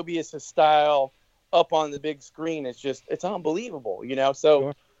have Mobius's style up on the big screen is it's unbelievable,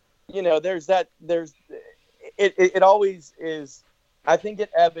 So, there's it always is. I think it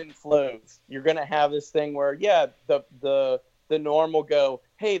ebb and flows. You're going to have this thing where, the norm will go,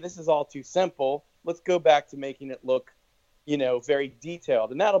 hey, this is all too simple. Let's go back to making it look, very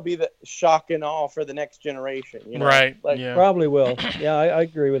detailed. And that'll be the shock and awe for the next generation. Right. Probably will. Yeah, I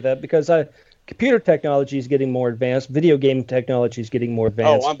agree with that because computer technology is getting more advanced. Video game technology is getting more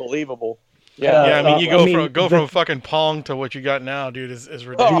advanced. Oh, unbelievable. Yeah. I mean, you go from fucking Pong to what you got now, dude, is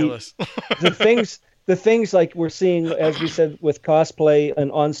ridiculous. The things like we're seeing, as we said, with cosplay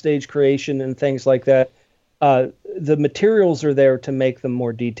and onstage creation and things like that, the materials are there to make them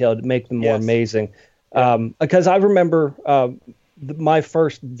more detailed, to make them more amazing. Because I remember my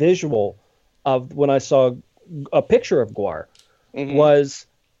first visual of when I saw a picture of Gwar was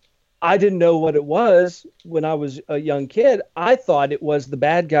I didn't know what it was when I was a young kid. I thought it was the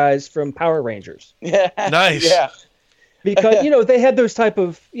bad guys from Power Rangers. Yeah. Nice. Yeah. Because, they had those type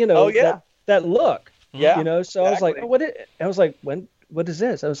of, Oh, yeah. that look. Yeah. So exactly. I was like, I was like, what is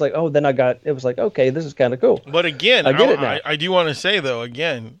this? I was like, then it was like, okay, this is kind of cool. But again, I get it now. I do want to say, though,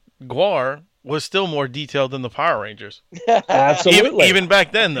 again, Guar was still more detailed than the Power Rangers. Absolutely. Even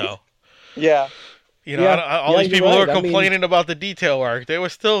back then, though. Yeah. All these people who are complaining about the detail work, there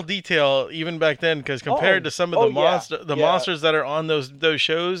was still detail even back then, because compared to some of the monsters that are on those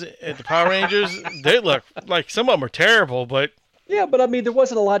shows at the Power Rangers, they look like some of them are terrible, but yeah, but I mean, there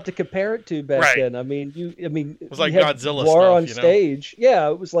wasn't a lot to compare it to back then. I mean, it was like Godzilla War stuff on stage. Yeah,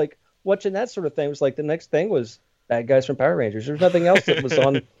 it was like watching that sort of thing. It was like the next thing was bad guys from Power Rangers. There's nothing else that was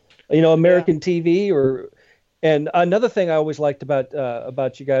on, American TV or. And another thing I always liked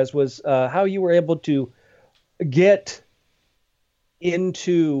about you guys was how you were able to get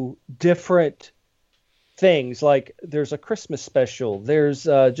into different things. Like there's a Christmas special. There's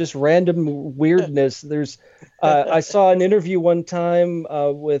just random weirdness. There's I saw an interview one time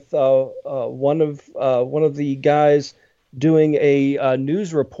with one of the guys doing a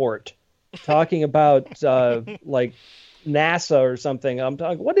news report talking about like NASA or something. I'm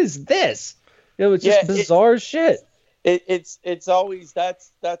talking, what is this? It's just bizarre shit. It's always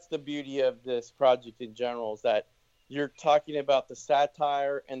that's the beauty of this project in general, is that you're talking about the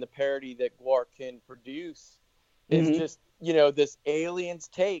satire and the parody that Guar can produce. It's just this alien's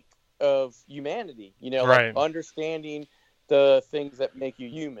take of humanity. Like understanding the things that make you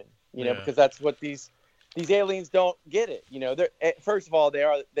human. Because that's what these aliens don't get it. They're first of all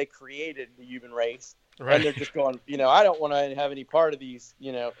they created the human race. Right. And they're just going, I don't want to have any part of these,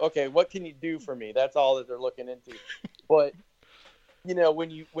 okay, what can you do for me? That's all that they're looking into. But,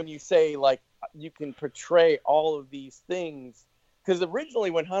 when you say, like, you can portray all of these things, because originally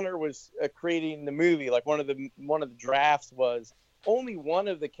when Hunter was creating the movie, like one of the drafts was only one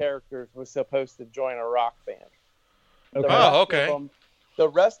of the characters was supposed to join a rock band. Okay. The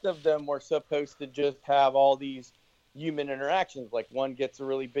rest of them were supposed to just have all these human interactions. Like one gets a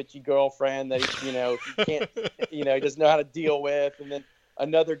really bitchy girlfriend that he can't he doesn't know how to deal with, and then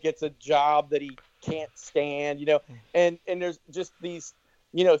another gets a job that he can't stand, and there's just these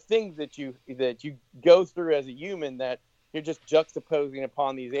things that you go through as a human that you're just juxtaposing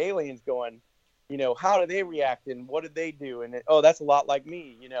upon these aliens, going, how do they react and what did they do, and that's a lot like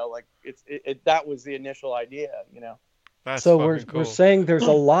me, like that was the initial idea. That's so cool. We're saying there's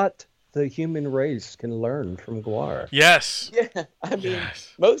a lot the human race can learn from Guar. Yes. Yeah, I mean,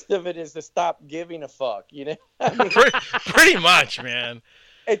 most of it is to stop giving a fuck, I mean, pretty much, man.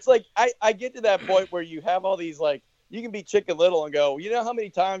 It's like I get to that point where you have all these, like, you can be Chicken Little and go, how many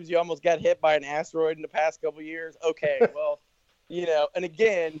times you almost got hit by an asteroid in the past couple of years? Okay, well, and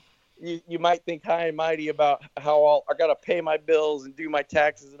again, you might think high and mighty about how I got to pay my bills and do my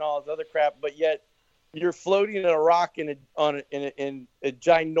taxes and all this other crap, but yet you're floating in a rock in a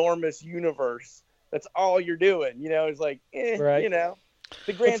ginormous universe. That's all you're doing. It's like, right.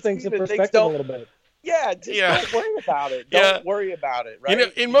 The grand things in scheme of things perspective a little bit. Yeah, don't worry about it. Don't worry about it,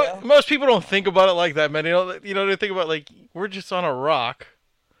 right? Most people don't think about it like that, man. They think about, like, we're just on a rock.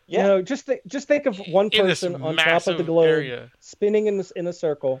 Yeah. Just think of one person on top of the globe spinning in a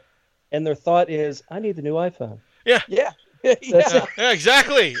circle, and their thought is, I need the new iPhone. Yeah. Yeah. Yeah,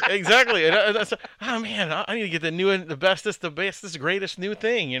 exactly. And that's, oh man, I need to get the bestest, greatest new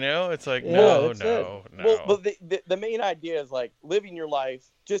thing. It's like, no. Well, the main idea is, like, living your life,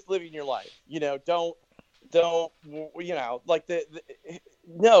 just living your life. Don't like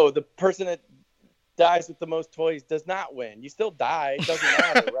the person that dies with the most toys does not win. You still die. It doesn't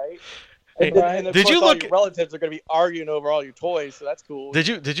matter, right? And of course, all your relatives are going to be arguing over all your toys, so that's cool.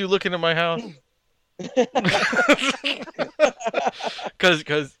 Did you look into my house? Because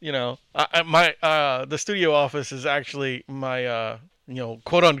the studio office is actually my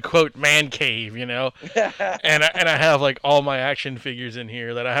quote unquote man cave, and I have, like, all my action figures in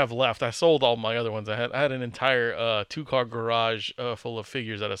here that I have left. I sold all my other ones. I had an entire 2-car garage full of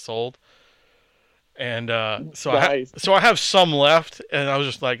figures that I sold, and so nice. I have some left, and I was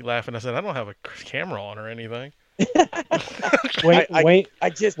just, like, laughing. I said, I don't have a camera on or anything. Wayne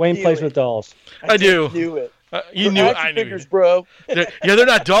plays with dolls. I do. Knew it. You knew it. I knew figures, bro. They're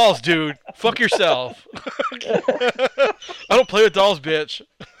not dolls, dude. Fuck yourself. I don't play with dolls, bitch.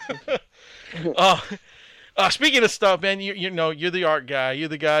 Speaking of stuff, man, you're the art guy. You're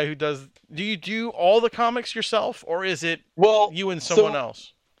the guy who does. Do you do all the comics yourself, or is it you and someone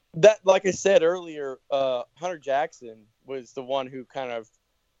else? That, like I said earlier, Hunter Jackson was the one who kind of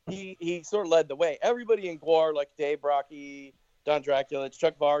he sort of led the way. Everybody in Guar, like Dave Brocky, Don Dracula, it's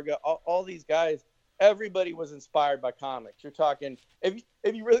Chuck Varga, all these guys. Everybody was inspired by comics. You're talking, if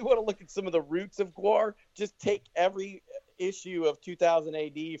you really want to look at some of the roots of Gwar, just take every issue of 2000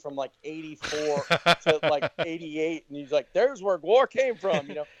 AD from like 84 to like 88, and he's like, there's where Gwar came from,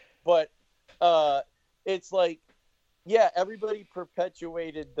 you know. But it's like, yeah, everybody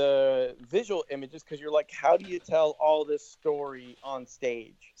perpetuated the visual images because you're like, how do you tell all this story on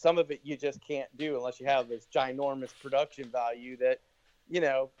stage? Some of it you just can't do unless you have this ginormous production value that, you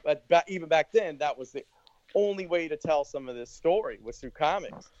know, but even back then, that was the only way to tell some of this story was through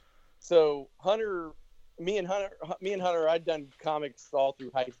comics. So me and Hunter, I'd done comics all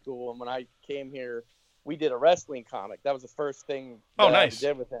through high school, and when I came here, we did a wrestling comic. That was the first thing I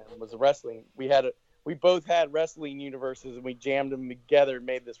did with him was a wrestling. We both had wrestling universes, and we jammed them together and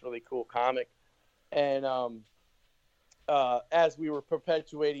made this really cool comic. And as we were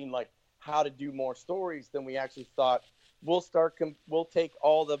perpetuating like how to do more stories, then we actually thought we'll take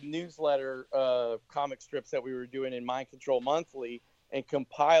all the newsletter comic strips that we were doing in Mind Control Monthly and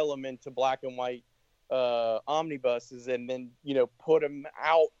compile them into black and white omnibuses, and then, you know, put them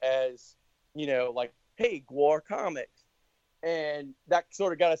out as, you know, like, hey, Gwar Comics. And that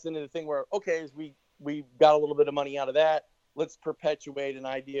sort of got us into the thing where, okay, as we got a little bit of money out of that, let's perpetuate an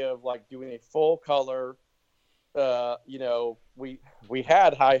idea of like doing a full color. You know, we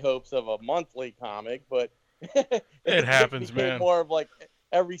had high hopes of a monthly comic, but it happens, man. More of like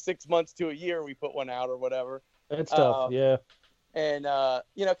every 6 months to a year we put one out or whatever. That's tough, yeah. And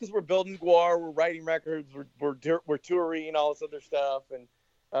you know, because we're building Gwar, we're writing records, we're touring, all this other stuff, and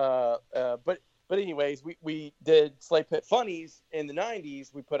but anyways, we did Slay Pit Funnies in the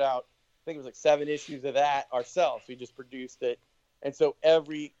 90s. We put out, I think it was like 7 issues of that ourselves. We just produced it, and so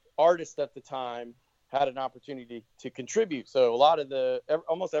every artist at the time had an opportunity to contribute. So a lot of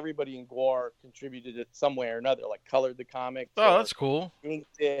almost everybody in Gwar contributed it some way or another, like colored the comics. Oh, that's cool.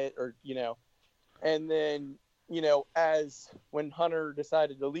 Inked it, or, you know. And then, you know, when Hunter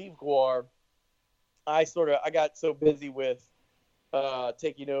decided to leave Gwar, I got so busy with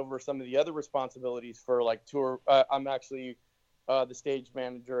taking over some of the other responsibilities for like tour. I'm actually the stage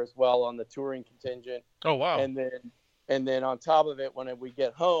manager as well on the touring contingent. Oh, wow. And then on top of it, when we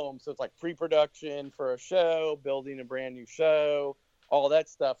get home, so it's like pre-production for a show, building a brand new show, all that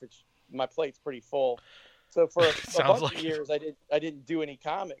stuff. My plate's pretty full. So for a bunch of years, I didn't do any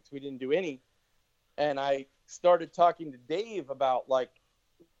comics. We didn't do any. And I started talking to Dave about like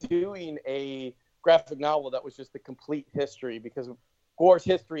doing a graphic novel that was just the complete history, because Gwar's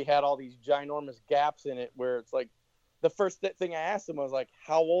history had all these ginormous gaps in it where it's like the first thing I asked him was like,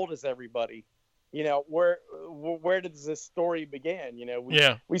 how old is everybody? You know, where does this story begin? You know,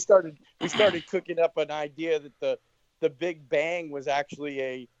 we started cooking up an idea that the Big Bang was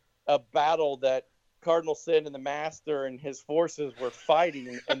actually a battle that Cardinal Sin and the Master and his forces were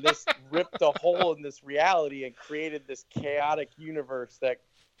fighting, and this ripped a hole in this reality and created this chaotic universe that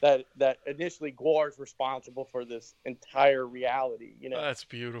initially Gwar's responsible for this entire reality. You know, that's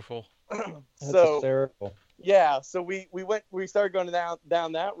beautiful. That's hysterical. Yeah, so we started going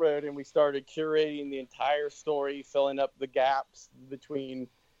down that road, and we started curating the entire story, filling up the gaps between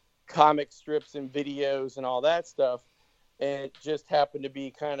comic strips and videos and all that stuff. And it just happened to be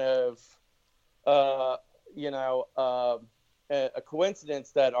kind of, a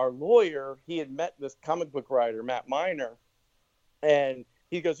coincidence that our lawyer, he had met this comic book writer, Matt Miner, and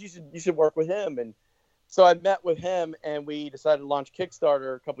he goes, you should work with him. And so I met with him, and we decided to launch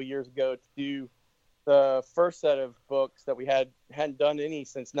Kickstarter a couple years ago to do the first set of books that we hadn't done any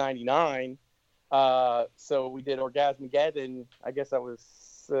since '99. So we did Orgasmageddon. I guess that was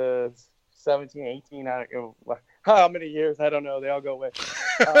 17, 18. I don't know how many years. I don't know. They all go away.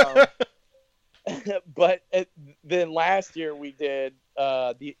 But then last year we did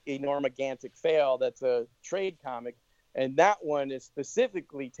the Enormogantic Fail. That's a trade comic, and that one is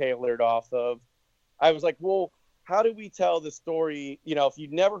specifically tailored off of. I was like, well, how do we tell the story? You know, if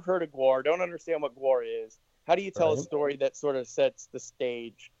you've never heard of Gwar, don't understand what Gwar is, how do you tell a story that sort of sets the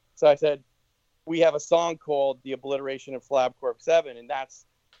stage? So I said, we have a song called The Obliteration of Flabcorp 7, and that's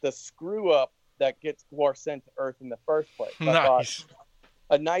the screw up that gets Gwar sent to Earth in the first place. Nice. I thought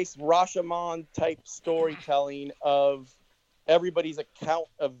a nice Rashomon type storytelling of everybody's account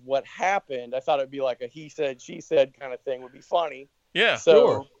of what happened. I thought it'd be like a he said, she said kind of thing would be funny. Yeah,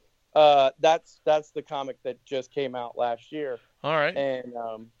 so, sure. That's the comic that just came out last year. All right. And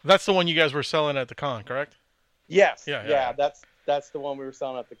that's the one you guys were selling at the con, correct? Yes. Yeah. That's the one we were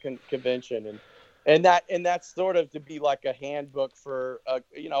selling at the convention, and that's sort of to be like a handbook for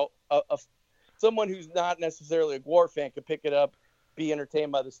someone who's not necessarily a Gwar fan could pick it up be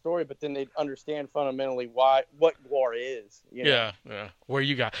entertained by the story, but then they'd understand fundamentally what Guar is. You know? Yeah.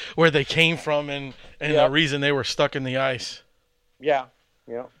 Where they came from and the reason they were stuck in the ice. Yeah.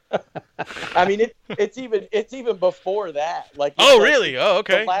 I mean, it's even before that. Like, really? Oh,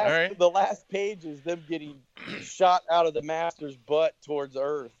 okay. All right. The last page is them getting shot out of the master's butt towards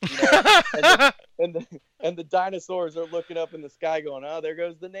Earth, you know? and the dinosaurs are looking up in the sky, going, "Oh, there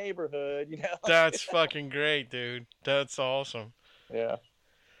goes the neighborhood," you know. That's fucking great, dude. That's awesome. Yeah.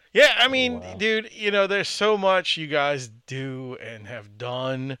 Yeah, I mean, dude, you know, there's so much you guys do and have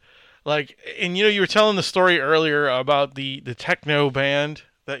done. Like, and you know, you were telling the story earlier about the techno band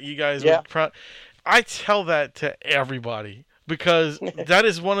that you guys would I tell that to everybody because that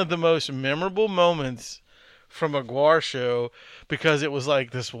is one of the most memorable moments from a Guar show, because it was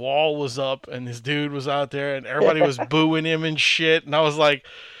like this wall was up and this dude was out there and everybody was booing him and shit, and I was like,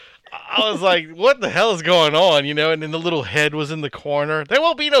 what the hell is going on, you know? And then the little head was in the corner. There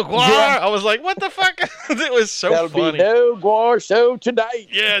won't be no Guar. Yeah. I was like, what the fuck? It was so There'll funny. Be no Guar show tonight.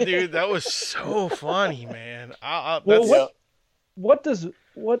 Yeah, dude, that was so funny, man. What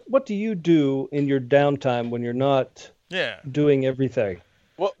do you do in your downtime when you're not doing everything?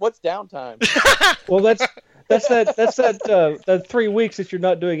 What's downtime? Well, that's that 3 weeks that you're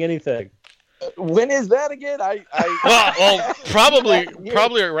not doing anything. When is that again? Well,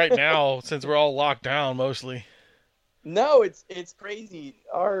 probably right now, since we're all locked down mostly. No, it's crazy.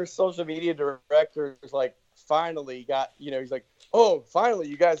 Our social media director is like, finally got, you know, he's like, oh, finally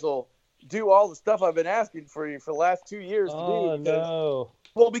you guys will do all the stuff I've been asking for you for the last 2 years to do. Oh, no.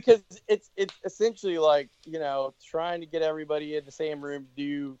 Well, because it's essentially like, you know, trying to get everybody in the same room to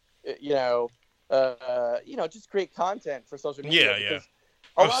do, just create content for social media. Yeah.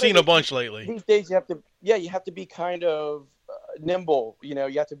 I've seen a bunch lately. These days you have to be kind of nimble. You know,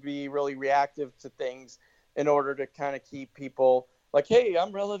 you have to be really reactive to things in order to kind of keep people like, hey,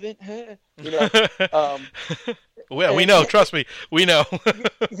 I'm relevant. You know. Well, we know. Trust me, we know.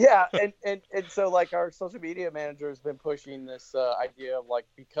 Yeah, and so like our social media manager has been pushing this idea of like,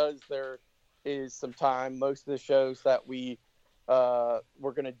 because there is some time, most of the shows that we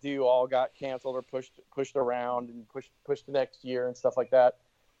were going to do all got canceled or pushed around and pushed to next year and stuff like that.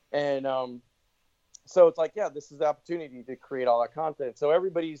 And so it's like, yeah, this is the opportunity to create all that content. So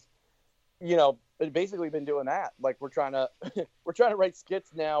everybody's, you know, basically been doing that. Like we're trying to write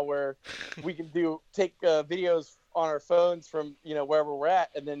skits now where we can take videos on our phones from, you know, wherever we're at,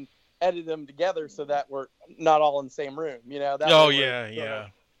 and then edit them together so that we're not all in the same room. You know. Yeah.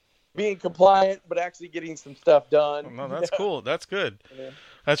 Being compliant, but actually getting some stuff done. No, that's cool. That's good. Yeah.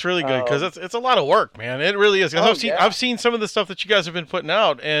 That's really good, because it's a lot of work, man. It really is. I've seen some of the stuff that you guys have been putting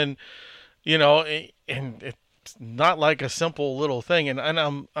out, and you know, and it's not like a simple little thing. And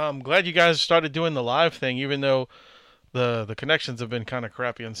I'm glad you guys started doing the live thing, even though the connections have been kind of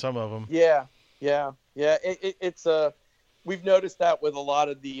crappy on some of them. Yeah. It's we've noticed that with a lot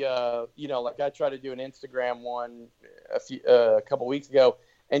of the you know, like I tried to do an Instagram one a couple weeks ago.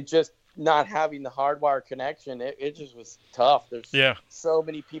 And just not having the hardwire connection, it just was tough. There's so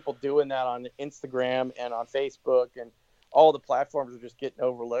many people doing that on Instagram and on Facebook, and all the platforms are just getting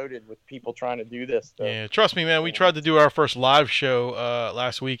overloaded with people trying to do this stuff. Yeah, trust me, man. We tried to do our first live show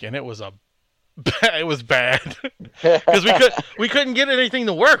last week, and it was bad because we couldn't get anything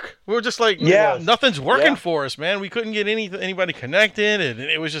to work. We were just like, nothing's working for us, man. We couldn't get anybody connected, and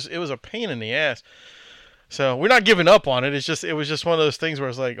it was a pain in the ass. So we're not giving up on it. It was just one of those things where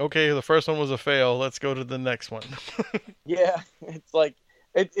it's like, okay, the first one was a fail. Let's go to the next one. Yeah, it's like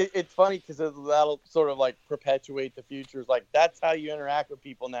it's funny because that'll sort of like perpetuate the future. It's like that's how you interact with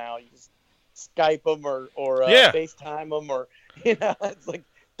people now. You just Skype them or FaceTime them, or you know, it's like,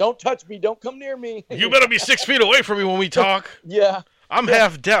 don't touch me, don't come near me. You better be 6 feet away from me when we talk. Yeah, I'm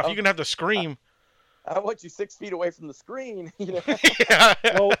half deaf. You're gonna have to scream. I want you 6 feet away from the screen. You know. Yeah.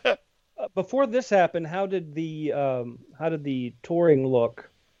 Well, before this happened, how did the touring look?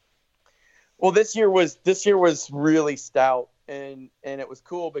 Well, this year was really stout, and it was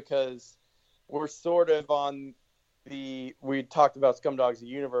cool because we're sort of on we talked about Scumdogs of the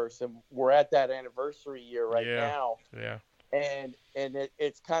Universe, and we're at that anniversary year now. Yeah. And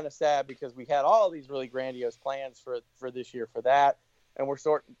it's kind of sad because we had all these really grandiose plans for this year for that, and we're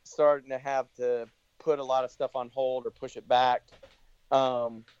starting to have to put a lot of stuff on hold or push it back.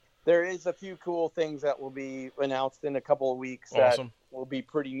 There is a few cool things that will be announced in a couple of weeks that will be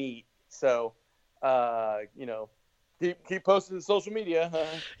pretty neat. So, you know, keep posting to social media.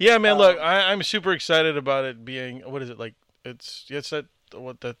 Yeah, man. Look, I'm super excited about it being. What is it like? It's the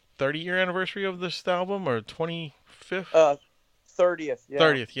 30-year anniversary of this album, or 25th? 30th. Yeah.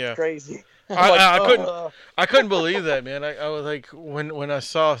 30th. Yeah. It's crazy. I couldn't believe that, man. I was like, when I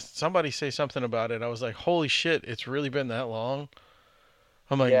saw somebody say something about it, I was like, holy shit, it's really been that long.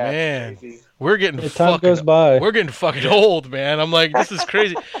 I'm like, man, we're getting time goes by. We're getting fucking old, man. I'm like, this is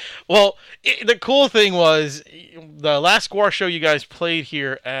crazy. Well, the cool thing was the last Squaw show you guys played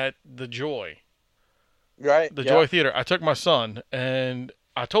here at the Joy. Right. The Joy Theater. I took my son, and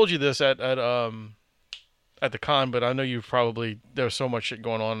I told you this at the con, but I know you probably, there was so much shit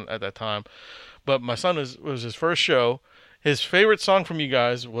going on at that time. But my son was his first show. His favorite song from you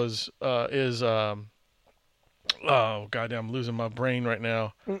guys is oh goddamn, I'm losing my brain right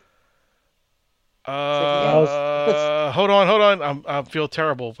now. Hold on. I feel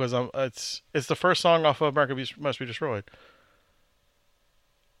terrible because it's the first song off of America Must Be Destroyed.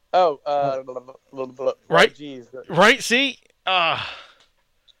 Oh, right. Geez. Right. See. Well,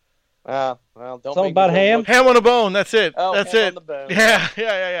 don't. It's all about ham. Ham on a bone. That's it. Oh, that's ham it. On the bone. Yeah.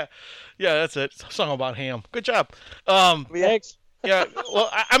 That's it. It's a song about ham. Good job. Thanks. Yeah. Well,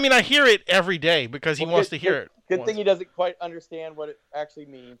 I mean, I hear it every day because he wants to hear it. Good thing he doesn't quite understand what it actually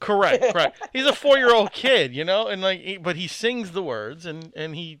means. Correct. He's a 4-year-old kid, and but he sings the words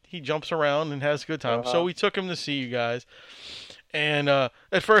and he jumps around and has a good time. So we took him to see you guys, and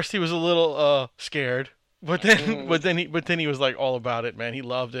at first he was a little scared, but then he was like all about it, man. He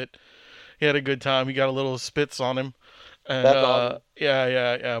loved it. He had a good time. He got a little spits on him, and that's awesome.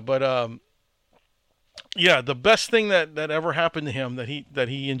 Yeah. But yeah, the best thing that ever happened to him that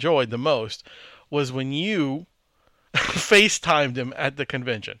he enjoyed the most was when you FaceTimed him at the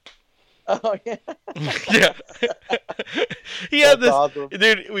convention. Oh yeah. Yeah. He had this awesome.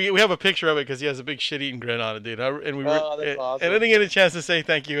 Dude. We have a picture of it because he has a big shit-eating grin on it, dude. That's awesome. And I didn't get a chance to say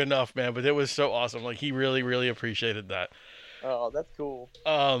thank you enough, man. But it was so awesome. Like he really, really appreciated that. Oh, that's cool.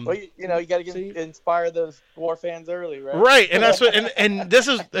 Well, you got to inspire those war fans early, right? Right, and that's what, and this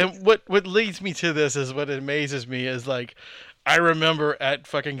is, and what leads me to this is what amazes me is like, I remember at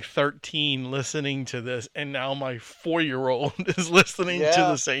fucking 13 listening to this, and now my 4-year-old is listening to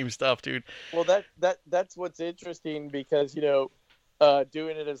the same stuff, dude. Well, that's what's interesting because doing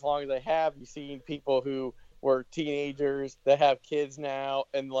it as long as I have, you've seen people who were teenagers that have kids now,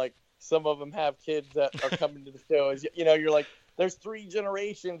 and like. Some of them have kids that are coming to the shows. You're like, there's 3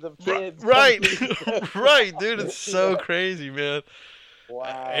 generations of kids. Right, right, dude. It's so crazy, man.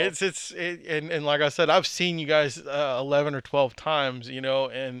 Wow. And like I said, I've seen you guys 11 or 12 times,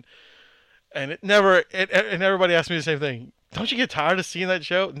 and it never. And everybody asks me the same thing. Don't you get tired of seeing that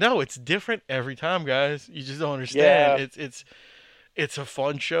show? No, it's different every time, guys. You just don't understand. Yeah. It's a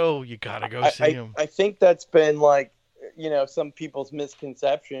fun show. You gotta go see them. I think that's been like. Some people's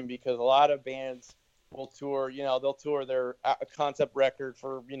misconception because a lot of bands will tour, they'll tour their concept record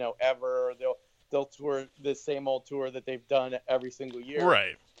for, ever, or they'll tour the same old tour that they've done every single year.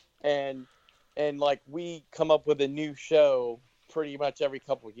 Right. And like we come up with a new show pretty much every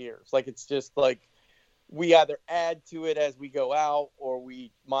couple of years. Like, it's just like we either add to it as we go out or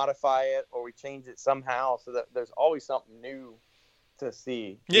we modify it or we change it somehow so that there's always something new to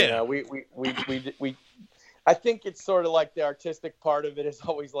see. Yeah. We I think it's sort of like the artistic part of it is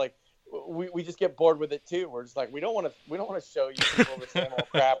always like we just get bored with it too. We're just like we don't want to show you people the same old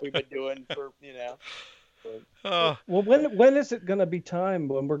crap we've been doing for Well, when is it going to be time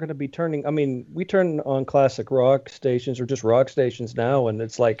when we're going to be turning? I mean, we turn on classic rock stations or just rock stations now, and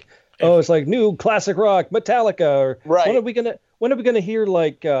it's like it's like new classic rock, Metallica, or right. When are we gonna hear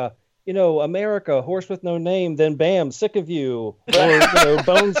like America, Horse with No Name, then bam, Sick of You, or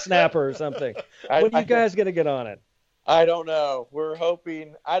Bone Snapper or something. When are you guys going to get on it? I don't know. We're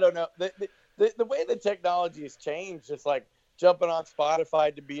hoping. I don't know. The way the technology has changed, just like jumping on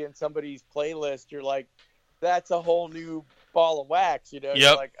Spotify to be in somebody's playlist, you're like, that's a whole new ball of wax. You're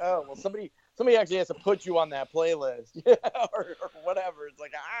like, oh, well, somebody actually has to put you on that playlist, or whatever. It's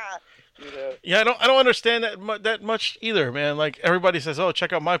like, Yeah, I don't understand that much either, man. Like everybody says, "Oh,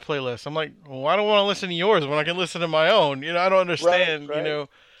 check out my playlist." I'm like, well, I don't want to listen to yours when I can listen to my own. I don't understand. Right.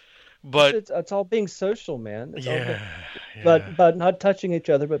 But it's all being social, man. Yeah. But not touching each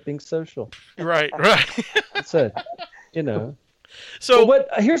other, but being social. Right. That's it. So what?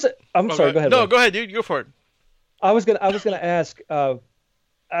 I'm sorry. Go ahead. No, go ahead, dude. Go for it. I was gonna ask.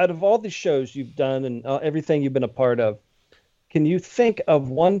 Out of all the shows you've done and everything you've been a part of, can you think of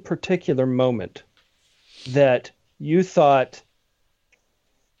one particular moment that you thought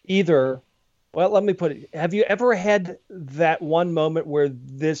either, well, let me put it, have you ever had that one moment where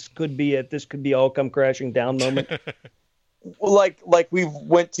this could be it, this could be all come crashing down moment? Well, like we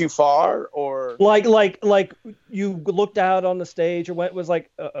went too far, or like you looked out on the stage or was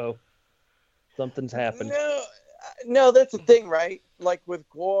like, uh-oh, something's happened. No, that's the thing, right? Like with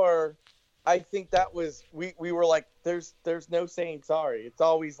Gore, I think that was we were like, there's no saying sorry. It's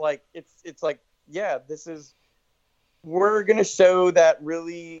always like it's like, yeah, we're gonna show that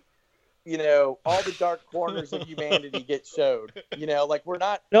really, all the dark corners of humanity get showed. Like we're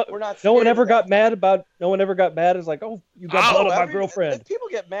not. No one ever got mad about. No one ever got mad. It's like, oh, you got blood on my girlfriend. People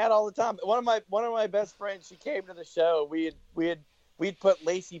get mad all the time. One of my best friends, she came to the show. We'd put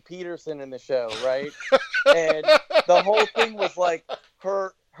Lacey Peterson in the show, right? And the whole thing was like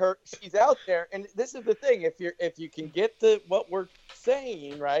she's out there, and this is the thing. If you can get what we're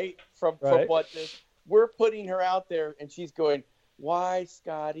saying right from what we're putting her out there, and she's going, why,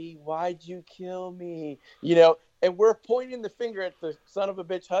 Scotty? Why'd you kill me? And we're pointing the finger at the son of a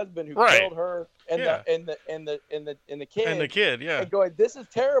bitch husband who killed her and the kid. And the kid, yeah. And going, this is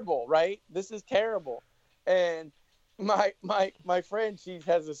terrible, right? This is terrible. And my friend, she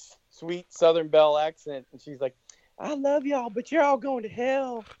has this sweet Southern Belle accent, and she's like, I love y'all, but you're all going to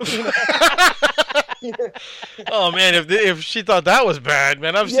hell. Oh man, if she thought that was bad,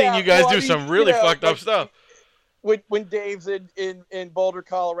 man, I've seen you guys do some really fucked up stuff. When Dave's in Boulder,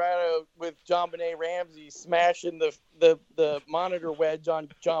 Colorado, with John Benet Ramsey smashing the monitor wedge on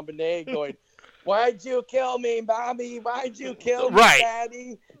John Benet, going, "Why'd you kill me, Bobby? Why'd you kill me,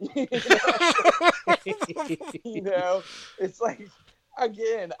 Daddy?" It's like,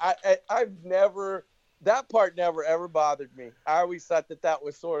 again, I've never. That part never ever bothered me. I always thought that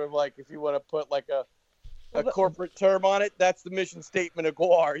was sort of like, if you want to put like a corporate term on it, that's the mission statement of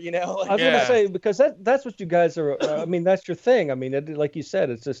GWAR, I was going to say, because that's what you guys are. I mean, that's your thing. I mean, like you said,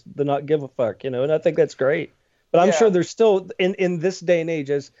 it's just the not give a fuck, and I think that's great. But I'm sure there's still in this day and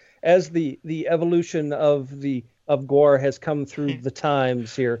age, as the evolution of GWAR has come through the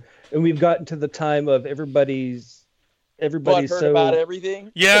times here, and we've gotten to the time of everybody's so about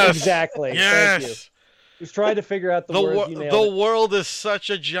everything. Yes, exactly. Yes. Thank you. He's trying to figure out the word. The world is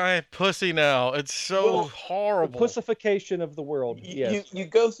such a giant pussy now. It's so horrible. The pussification of the world. Yes. You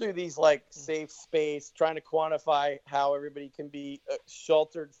go through these like safe space, trying to quantify how everybody can be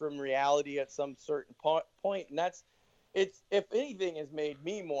sheltered from reality at some certain point, and it's if anything has made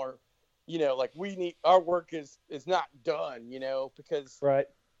me more, like our work is not done, because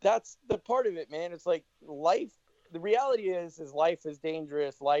that's the part of it, man. It's like life. The reality is life is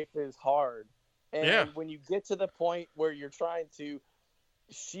dangerous. Life is hard. And when you get to the point where you're trying to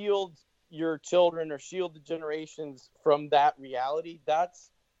shield your children or shield the generations from that reality, that's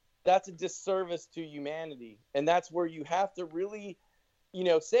a disservice to humanity. And that's where you have to really,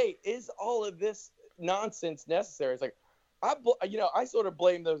 say, is all of this nonsense necessary? It's like, I sort of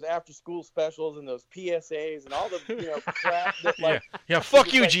blame those after school specials and those PSAs and all the, crap that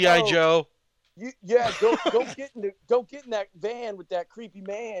fuck you, G.I. Joe. Don't get in that van with that creepy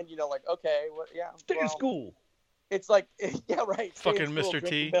man. Like, okay, stay in school. It's like, right. Fucking Mr.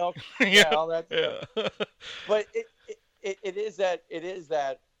 T. Milk, all that. But it is that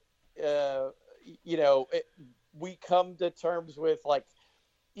we come to terms with, like,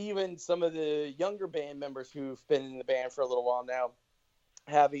 even some of the younger band members who've been in the band for a little while now,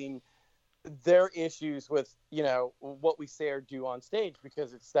 having their issues with what we say or do on stage,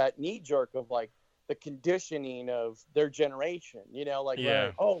 because it's that knee jerk of like the conditioning of their generation,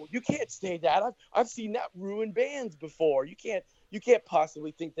 oh, you can't say that. I've seen that ruin bands before. You can't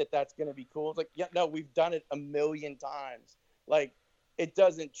possibly think that that's going to be cool. It's like, no, we've done it a million times. Like, it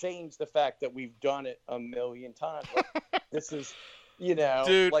doesn't change the fact that we've done it a million times. Like, this is,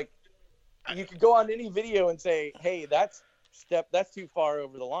 dude, like, you could go on any video and say, hey, that's too far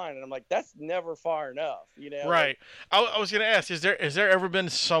over the line, and I'm like, that's never far enough, Right. I was gonna ask, is there ever been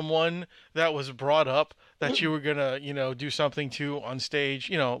someone that was brought up that you were gonna do something to on stage,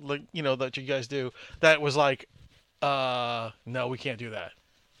 that you guys do, that was like, no, we can't do that?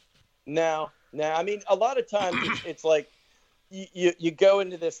 No. I mean, a lot of times it's like you go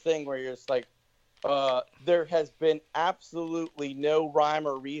into this thing where you're just like, there has been absolutely no rhyme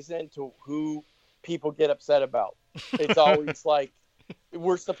or reason to who people get upset about. It's always like,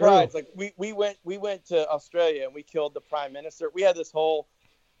 we're surprised. Like we went to Australia and we killed the Prime Minister. We had this whole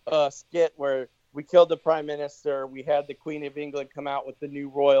skit where we killed the Prime Minister. We had the Queen of England come out with the new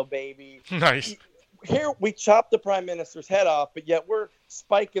royal baby. Nice. Here we chopped the Prime Minister's head off, but yet we're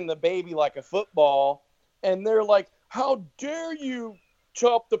spiking the baby like a football. And they're like, how dare you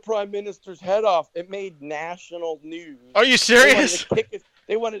chop the Prime Minister's head off? It made national news. Are you serious?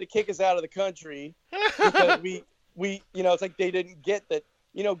 They wanted to kick us out of the country because we it's like they didn't get that,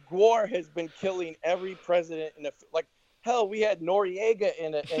 GWAR has been killing every president like, hell, we had Noriega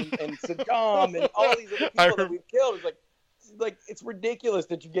and Saddam and all these other people that we've killed. It's like it's ridiculous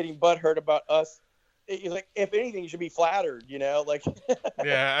that you're getting butthurt about us he's like, if anything, you should be flattered, you know, like.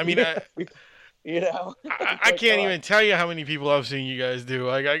 Yeah, I mean, you know, I can't even tell you how many people I've seen you guys do.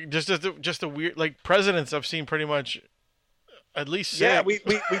 Like, just a weird, like, presidents I've seen pretty much at least 6. Yeah, we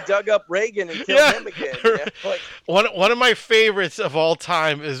dug up Reagan and killed him again. You know? Like, one of my favorites of all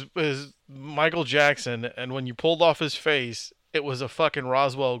time is Michael Jackson, and when you pulled off his face, it was a fucking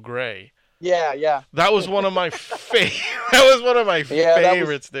Roswell Gray. Yeah. That was one of my favorites,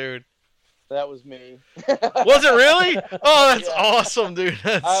 dude. That was me. Was it really? Oh, that's awesome, dude.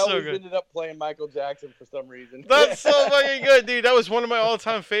 That's I so always good. ended up playing Michael Jackson for some reason. That's so fucking good, dude. That was one of my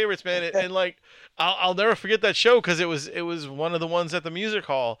all-time favorites, man. And like, I'll never forget that show because it was one of the ones at the music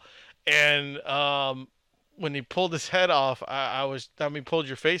hall, and when he pulled his head off, pulled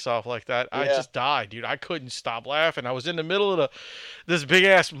your face off like that. I just died, dude. I couldn't stop laughing. I was in the middle of this big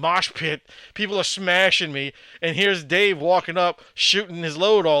ass mosh pit. People are smashing me, and here's Dave walking up, shooting his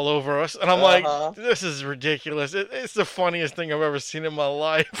load all over us, and I'm like, this is ridiculous. It's the funniest thing I've ever seen in my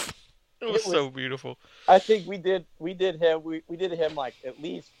life. It was so beautiful. I think we did him like at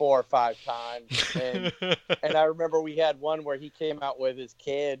least 4 or 5 times, and I remember we had one where he came out with his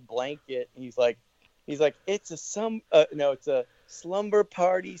kid blanket. And he's like, it's a slumber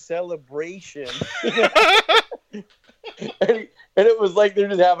party celebration. And it was like they're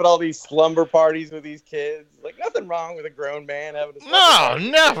just having all these slumber parties with these kids. Like, nothing wrong with a grown man having a slumber party.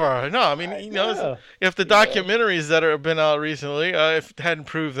 Never. No, I mean, you know, if the documentaries that have been out recently, if it hadn't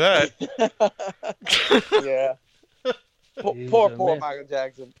proved that. Yeah. Poor Michael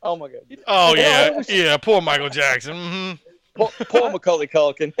Jackson. Oh, my God. Oh, yeah. Poor Michael Jackson. Mm-hmm. Poor Macaulay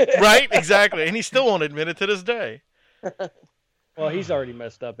Culkin. Right? Exactly. And he still won't admit it to this day. Well, he's already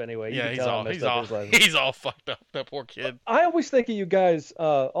messed up anyway. He's all fucked up. That poor kid. I always think of you guys.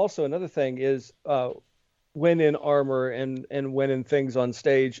 Also, another thing is when in armor and when in things on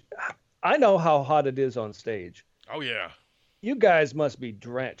stage. I know how hot it is on stage. Oh yeah. You guys must be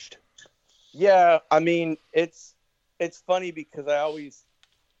drenched. Yeah, I mean it's funny because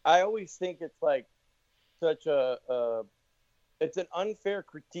I always think it's like such it's an unfair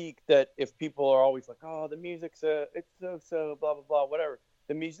critique that if people are always like, oh, the music's it's so blah blah blah whatever.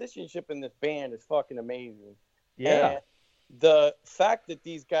 The musicianship in this band is fucking amazing. Yeah. And the fact that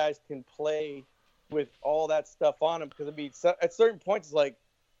these guys can play with all that stuff on them, because I mean, at certain points, it's like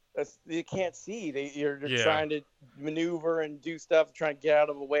you can't see. You're trying to maneuver and do stuff, trying to get out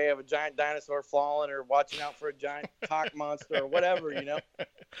of the way of a giant dinosaur falling or watching out for a giant cock monster or whatever, you know.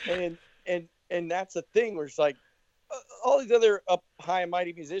 And that's a thing where it's like, all these other up high and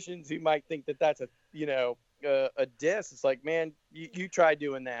mighty musicians who might think that that's a diss. It's like, man, you try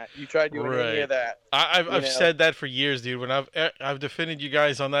doing that. You try doing any of that. I've said that for years, dude. When I've defended you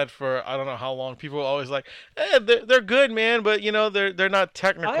guys on that for I don't know how long. People are always like, they're good, man, but you know they're not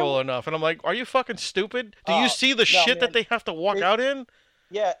technical enough. And I'm like, are you fucking stupid? Do you see the shit that they have to walk out in?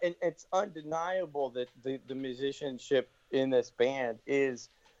 Yeah, and it's undeniable that the musicianship in this band is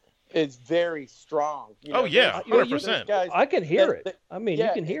very strong. You know, oh yeah, 100%. I can hear it. I mean, you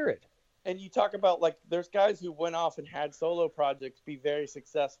can hear it. And you talk about, like, there's guys who went off and had solo projects be very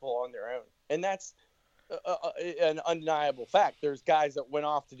successful on their own, and that's an undeniable fact. There's guys that went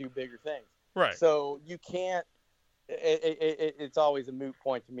off to do bigger things. Right. So you can't. It's always a moot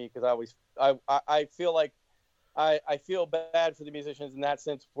point to me because I feel like I feel bad for the musicians in that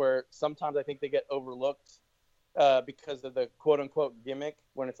sense, where sometimes I think they get overlooked. Because of the quote-unquote gimmick,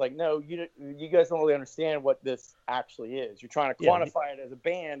 when it's like, no, you guys don't really understand what this actually is. You're trying to quantify it as a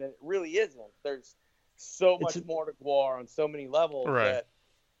band, and it really isn't. There's so much more to Guar on so many levels that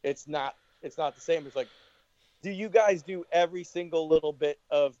it's not the same. It's like, do you guys do every single little bit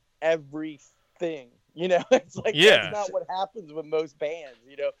of everything? You know, it's like that's not what happens with most bands.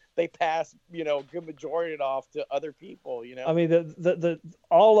 You know, they pass a good majority of it off to other people. You know, I mean the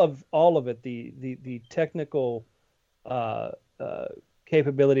all of it, the technical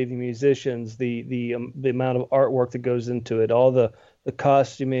capability of the musicians, the amount of artwork that goes into it, all the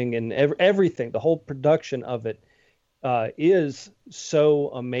costuming and everything, the whole production of it is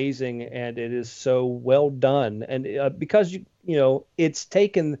so amazing, and it is so well done, and because it's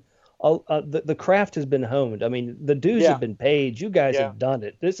taken. The craft has been honed. I mean, the dues have been paid. You guys have done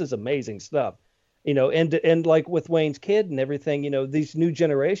it. This is amazing stuff, and like with Wayne's Kid and everything, these new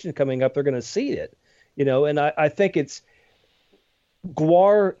generations coming up, they're going to see it, and I think it's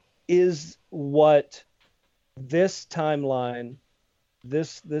Guar is what this timeline,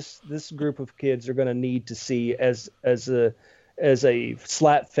 this group of kids are going to need to see as a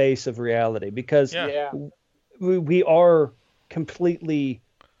slap face of reality, because we are completely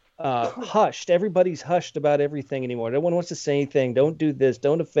hushed. Everybody's hushed about everything anymore. No one wants to say anything. Don't do this.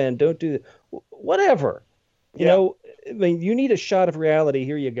 Don't offend. Don't do that. whatever. You know, I mean, you need a shot of reality.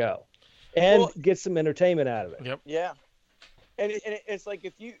 Here you go, and get some entertainment out of it. Yep. Yeah. And it's like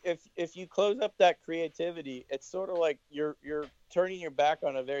if you close up that creativity, it's sort of like you're turning your back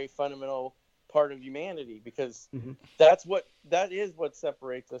on a very fundamental part of humanity, because that is what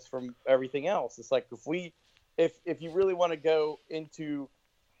separates us from everything else. It's like if you really want to go into,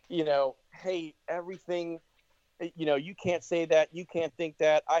 hey, everything, you can't say that, you can't think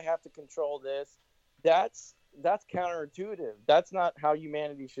that, I have to control this. That's counterintuitive. That's not how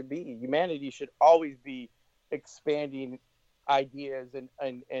humanity should be. Humanity should always be expanding ideas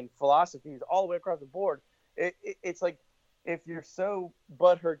and philosophies all the way across the board. It's like, if you're so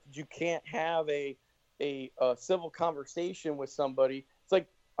butthurt that you can't have a civil conversation with somebody, it's like,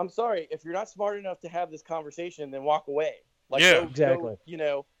 I'm sorry, if you're not smart enough to have this conversation, then walk away. Like, exactly.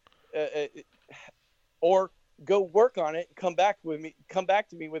 Or go work on it and come back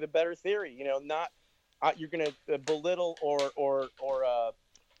to me with a better theory. Not you're going to belittle or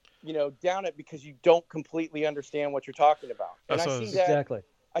down it because you don't completely understand what you're talking about. And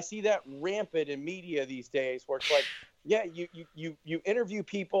I see that rampant in media these days, where it's like, yeah, you interview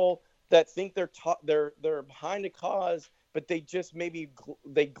people that think they're behind a cause, but they just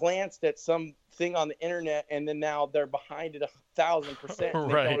they glanced at something on the internet, and then now they're behind it 1,000%.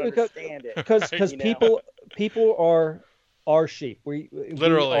 And right. They don't understand it because people are sheep. We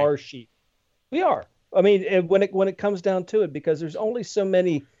literally are sheep. We are. I mean, when it comes down to it, because there's only so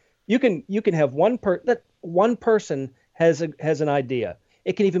many. You can have one person has an idea.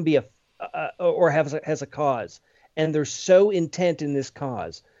 It can even be has a cause, and they're so intent in this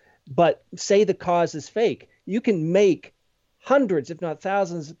cause. But say the cause is fake, you can make hundreds, if not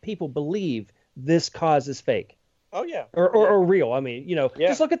thousands, of people believe this cause is fake. Oh yeah, or real. I mean,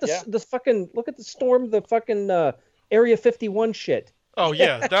 just look at the storm, the fucking Area 51 shit. Oh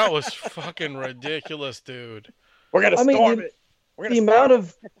yeah, that was fucking ridiculous, dude. We're gonna storm it.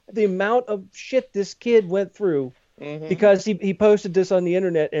 The amount of shit this kid went through because he posted this on the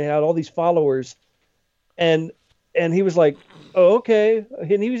internet and had all these followers, and he was like, oh, okay,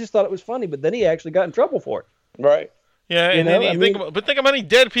 and he just thought it was funny, but then he actually got in trouble for it. Right. Yeah, and then think of how many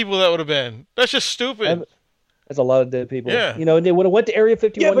dead people that would have been. That's just stupid. That's a lot of dead people. Yeah. And they would have went to Area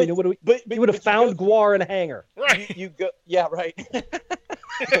 51. Yeah, you would have found Guar in a hangar. Right. You go. Yeah. Right.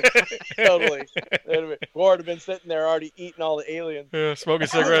 Totally. Guar would have been sitting there already eating all the aliens. Yeah, smoking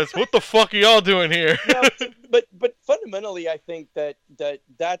cigarettes. What the fuck are y'all doing here? No, but fundamentally, I think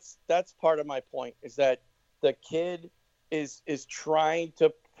that's part of my point, is that the kid is trying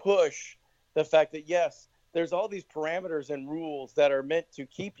to push the fact that, yes, there's all these parameters and rules that are meant to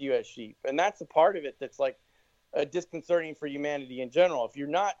keep you as sheep, and that's a part of it that's like disconcerting for humanity in general. If you're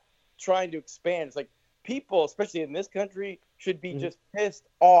not trying to expand, it's like people, especially in this country, should be just pissed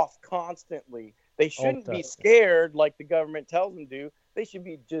off constantly. They shouldn't be scared like the government tells them to. They should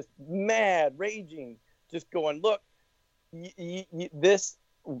be just mad, raging, just going, look, this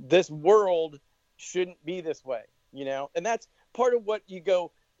world shouldn't be this way, and that's part of what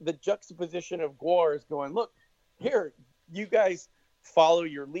the juxtaposition of Guar is going, look, here, you guys follow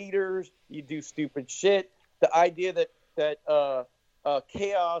your leaders, you do stupid shit. The idea that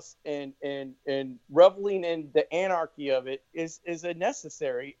chaos and reveling in the anarchy of it is a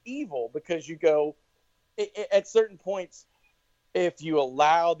necessary evil, because you go, at certain points, if you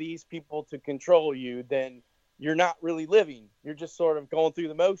allow these people to control you, then you're not really living. You're just sort of going through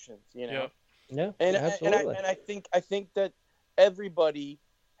the motions, Yeah. Yeah, and absolutely. I think that everybody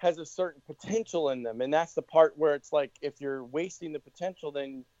has a certain potential in them, and that's the part where it's like, if you're wasting the potential,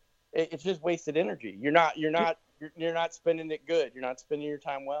 then it's just wasted energy. You're not spending it good. You're not spending your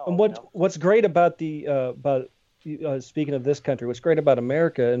time well. And what's great about speaking of this country, what's great about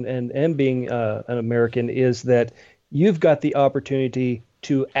America and being an American is that you've got the opportunity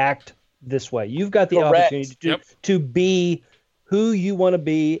to act this way. You've got the opportunity to be who you want to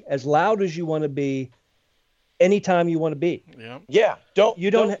be, as loud as you want to be, anytime you want to be. Yeah. Yeah. You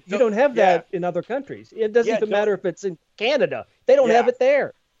don't have that in other countries. It doesn't even matter if it's in Canada. They don't have it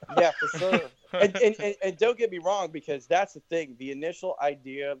there. Yeah, for sure. and don't get me wrong, because that's the thing. The initial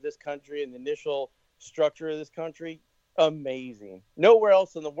idea of this country and the initial structure of this country, amazing. Nowhere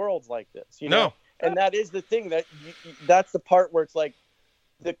else in the world's like this. No. And that is the thing, that's the part where it's like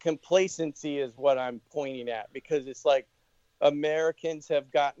the complacency is what I'm pointing at, because it's like Americans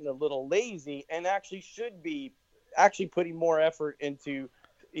have gotten a little lazy and actually should be putting more effort into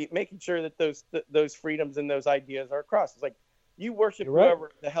making sure that those freedoms and those ideas are across. It's like, you worship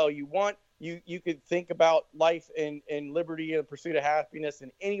whoever the hell you want. You could think about life and liberty and the pursuit of happiness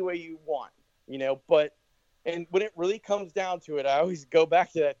in any way you want, but when it really comes down to it, I always go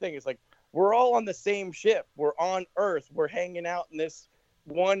back to that thing. It's like, we're all on the same ship. We're on Earth. We're hanging out in this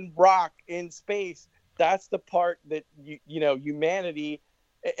one rock in space. That's the part that humanity.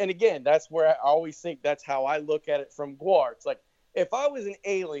 And again, that's where I always think that's how I look at it from Gwar. It's like, if I was an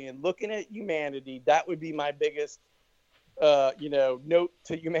alien looking at humanity, that would be my biggest, note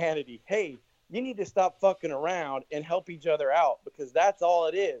to humanity. Hey, you need to stop fucking around and help each other out, because that's all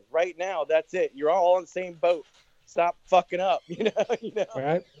it is. Right now, that's it. You're all on the same boat. Stop fucking up, you know.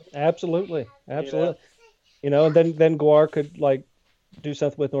 Right? Absolutely. And then Gwar could like do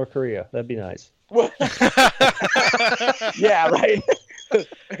something with North Korea. That'd be nice. Yeah, right.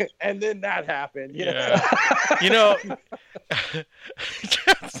 And then that happened.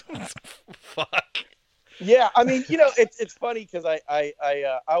 Fuck. Yeah, I mean, it's funny because I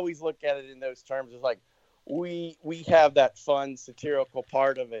always look at it in those terms. It's like we have that fun satirical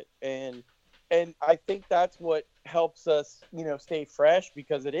part of it, and I think that's what helps us, stay fresh,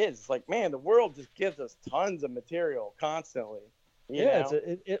 because it's like, man, the world just gives us tons of material constantly. You know?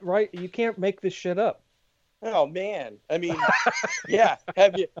 Right. You can't make this shit up. Oh man, I mean, yeah.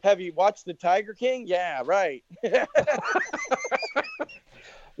 Have you watched The Tiger King? Yeah, right.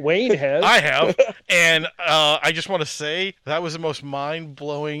 Wayne has. I have, and I just want to say that was the most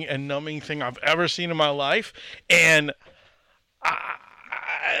mind-blowing and numbing thing I've ever seen in my life, and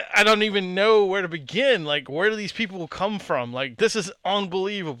I don't even know where to begin. Like, where do these people come from? Like, this is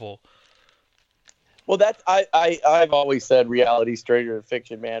unbelievable. Well, that's I've always said reality straighter than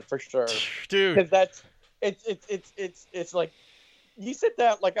fiction, man, for sure, dude. Because that's it's like you sit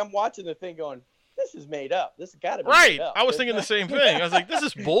down, like I'm watching the thing going, this is made up. This has got to be right. Made up. I was thinking the same thing. I was like, this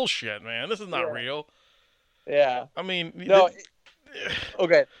is bullshit, man. This is not real. Yeah. I mean, no.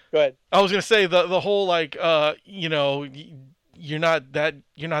 Okay, go ahead. I was gonna say the whole like you're not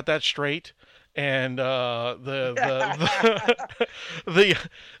that straight, and the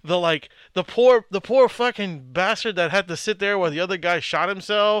poor fucking bastard that had to sit there while the other guy shot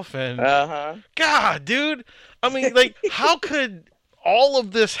himself, and God, dude, I mean, like, how could all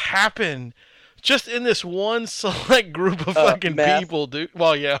of this happen just in this one select group of fucking people, dude?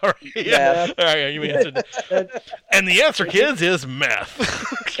 Well, yeah, all right, yeah, all right, you answered that. And the answer, kids, is meth.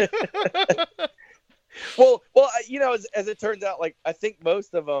 Well, as it turns out, like, I think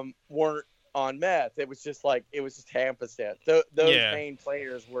most of them weren't on meth. It was just Hampstead. Those main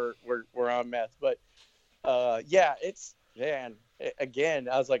players were on meth. But it's, man, again,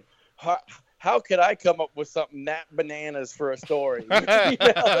 I was like, how could I come up with something that bananas for a story?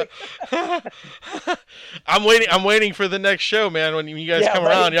 I'm waiting for the next show, man. When you guys come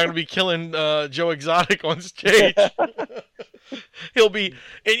around, you're gonna be killing Joe Exotic on stage. He'll be,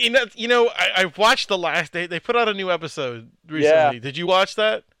 I've watched the last. They put out a new episode recently. Did you watch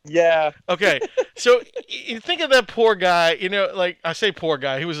that? Yeah. Okay. So you think of that poor guy, like, I say poor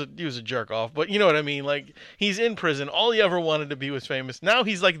guy, he was a jerk off, but you know what I mean? Like, he's in prison. All he ever wanted to be was famous. Now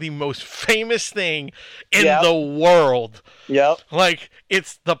he's like the most famous thing in the world. Yep. Like,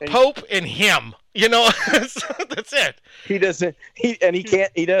 it's the Pope and him, that's it. He can't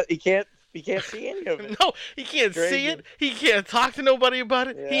see any of it. No, he can't see it. He can't talk to nobody about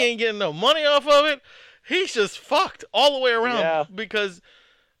it. Yeah. He ain't getting no money off of it. He's just fucked all the way around because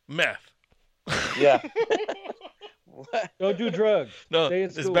meth. Yeah. Don't do drugs. No, stay in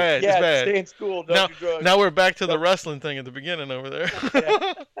school. It's bad. Yeah, it's bad. Stay in school. Don't do drugs. Now we're back to the wrestling thing at the beginning over there.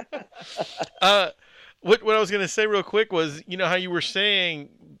 What I was going to say real quick was, how you were saying,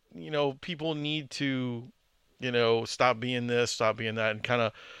 people need to, stop being this, stop being that, and kind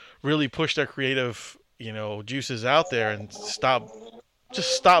of really push their creative, juices out there and stop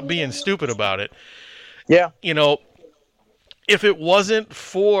being stupid about it. Yeah. If it wasn't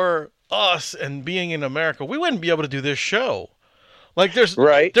for us and being in America, we wouldn't be able to do this show. Like, there's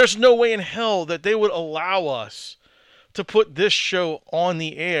no way in hell that they would allow us to put this show on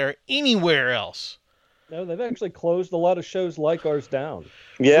the air anywhere else. No, they've actually closed a lot of shows like ours down.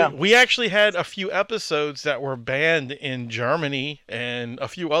 Yeah. We actually had a few episodes that were banned in Germany and a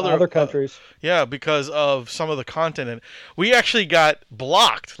few other countries. Because of some of the content. And we actually got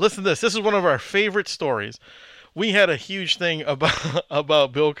blocked. Listen to this. This is one of our favorite stories. We had a huge thing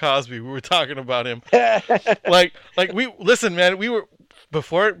about Bill Cosby. We were talking about him. Listen, man, we were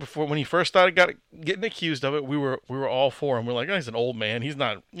before when he first started getting accused of it, we were all for him. We're like, oh, he's an old man. He's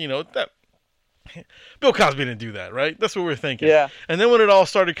not, that Bill Cosby didn't do that, right? That's what we were thinking. Yeah. And then when it all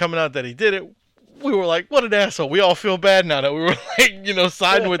started coming out that he did it, we were like, what an asshole. We all feel bad now that we were like,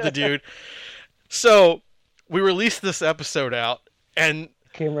 siding with the dude. So we released this episode out, and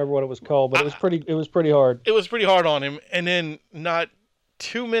can't remember what it was called, but it was pretty hard. It was pretty hard on him. And then not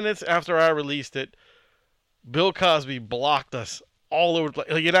 2 minutes after I released it, Bill Cosby blocked us all over the place.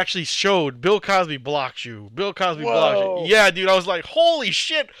 Like, it actually showed Bill Cosby blocked you. Bill Cosby Whoa. blocked you. Yeah, dude. I was like, holy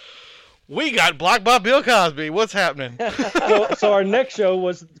shit. We got blocked by Bill Cosby. What's happening? so our next show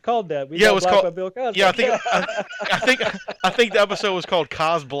was called that. We got it was blocked called by Bill Cosby. Yeah, I think the episode was called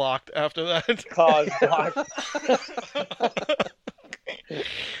Cos Blocked after that. Cos Blocked.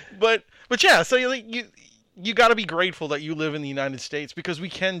 but yeah, so you got to be grateful that you live in the United States because we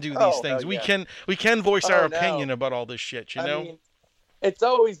can do these things. Yeah. We can voice our opinion about all this shit, you know? I mean, it's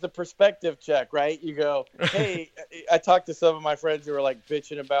always the perspective check, right? You go, hey, I talked to some of my friends who were like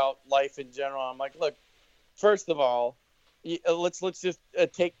bitching about life in general. I'm like, look, first of all, let's just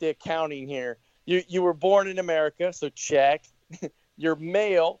take the accounting here. You were born in America, so check. You're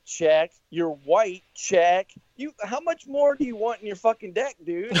male, check. You're white, check. How much more do you want in your fucking deck,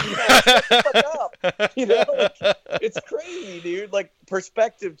 dude? You know, shut the fuck up. You know, like, it's crazy, dude. Like,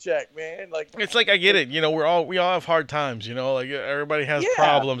 perspective check, man. Like, it's like, I get it. You know, we all have hard times. You know, like everybody has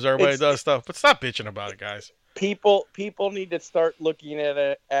problems. Everybody does stuff, but stop bitching about it, guys. People need to start looking at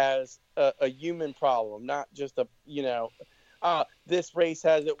it as a human problem, not just this race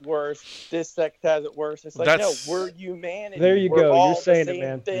has it worse, this sect has it worse. It's like, no, we're humanity. There you go. You're saying it,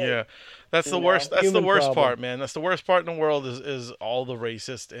 man. Thing. Yeah, that's the worst. That's Human the worst problem. part, man. That's the worst part in the world is all the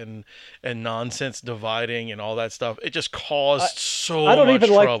racist and nonsense dividing and all that stuff. It just caused so much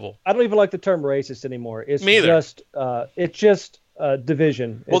trouble. I don't even like the term racist anymore. It's Me either. just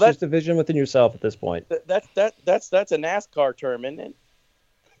division. It's just division within yourself at this point. That's a NASCAR term, isn't it?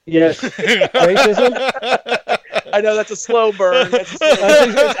 Yes. Racism. I know that's a slow burn.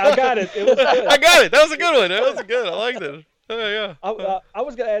 I got it. It was good. I got it. That was a good one. That was good. I liked it. Yeah. I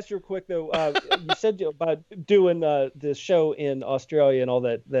was going to ask you quick though. You said about doing this show in Australia and all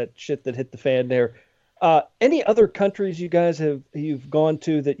that shit that hit the fan there. Any other countries you guys you've gone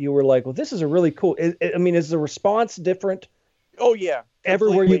to that you were like, well, this is a really cool. Is the response different? Oh yeah,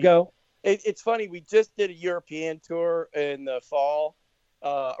 everywhere you go. It's funny. We just did a European tour in the fall.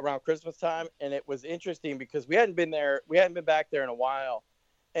 Around Christmas time, and it was interesting because we hadn't been back there in a while,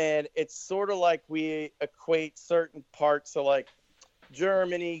 and it's sort of like we equate certain parts. So like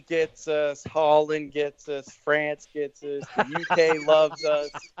Germany gets us, Holland gets us, France gets us, the UK loves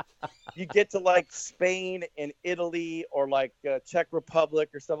us. You get to like Spain and Italy or like Czech Republic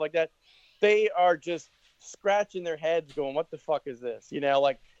or stuff like that, they are just scratching their heads going, what the fuck is this? You know,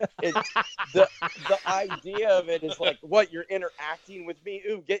 like it's the idea of it is like, what, you're interacting with me?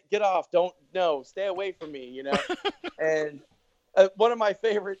 Ooh, get off. Stay away from me, you know? And one of my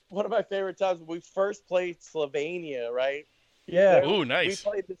favorite times when we first played Slovenia, right? Yeah. Ooh, nice.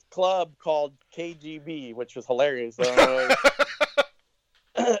 We played this club called KGB, which was hilarious.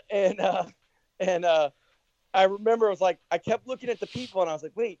 And I remember it was like, I kept looking at the people and I was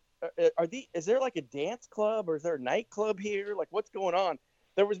like, wait, is there like a dance club or is there a nightclub here? Like, what's going on?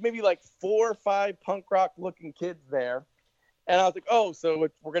 There was maybe like 4 or 5 punk rock looking kids there. And I was like, oh, so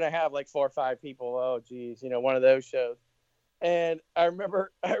we're going to have like 4 or 5 people. Oh, geez, one of those shows. And I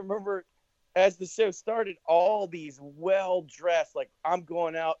remember as the show started, all these well-dressed, like I'm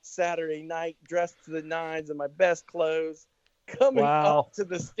going out Saturday night dressed to the nines in my best clothes, coming up to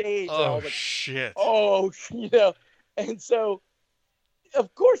the stage. Oh, and shit. Oh, and so,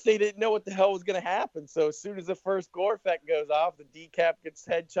 of course, they didn't know what the hell was going to happen. So as soon as the first gore effect goes off, the decap gets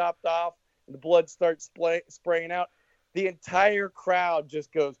head chopped off, and the blood starts spraying out, the entire crowd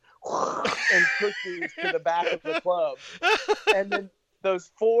just goes and pushes to the back of the club. And then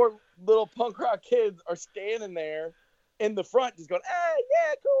those 4 little punk rock kids are standing there in the front just going, hey,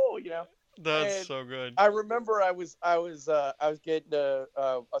 yeah, cool, That's so good. I remember I was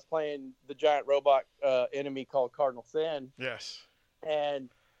playing the giant robot enemy called Cardinal Sin. Yes. And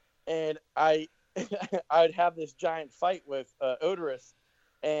I'd have this giant fight with Odorous,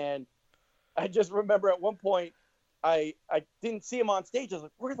 and I just remember at one point I didn't see him on stage. I was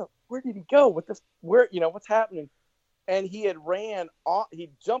like, where did he go? What's happening? And he had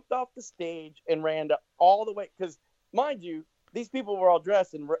he jumped off the stage and ran all the way, because mind you, these people were all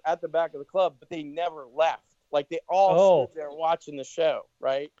dressed and at the back of the club, but they never left. Like they all stood there watching the show,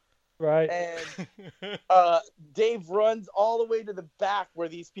 right? Right. And Dave runs all the way to the back where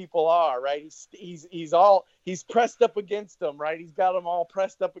these people are, right? He's pressed up against them, right? He's got them all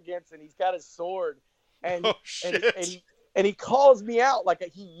pressed up against, and he's got his sword, and and he calls me out, like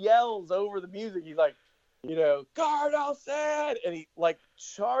he yells over the music. He's like, Cardinal Sin, and he like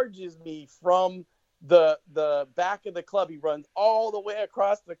charges me from the back of the club. He runs all the way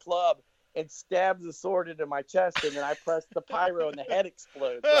across the club and stabs the sword into my chest, and then I press the pyro and the head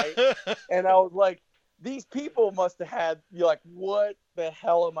explodes, right? And I was like, these people must have had, what the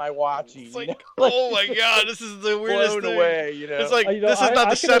hell am I watching? It's like, oh my god, this is the weirdest blown thing. away, you know. It's like this is not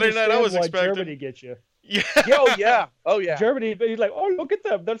the Saturday night I was expecting. Germany gets you. Yeah. Oh yeah. Germany, he's like, oh, look at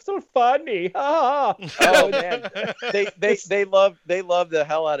them, they're so funny. Oh man, they love the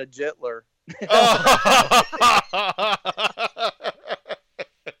hell out of Jitler.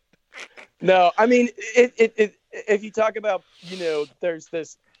 No, I mean it. If you talk about, you know, there's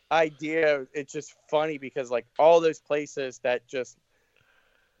this idea. It's just funny because like all those places that just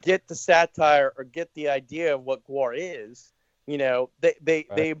get the satire or get the idea of what gore is, you know, they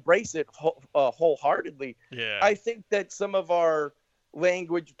embrace it wholeheartedly. Yeah. I think that some of our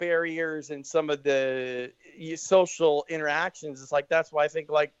language barriers and some of the social interactions, it's like that's why I think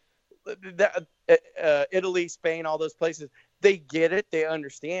like that, Italy, Spain, all those places, they get it, they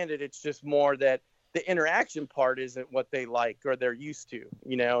understand it. It's just more that the interaction part isn't what they like or they're used to.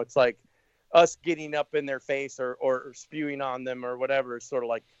 You know, it's like us getting up in their face or spewing on them or whatever. It's sort of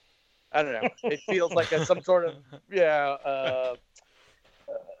like, I don't know. It feels like some sort of,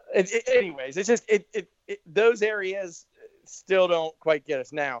 anyways, it's just, those areas still don't quite get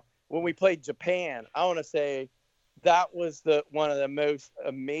us. Now, when we played Japan, I want to say that was one of the most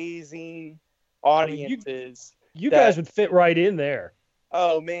amazing audiences. You guys would fit right in there.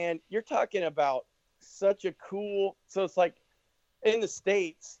 Oh man, you're talking about such a cool. So it's like in the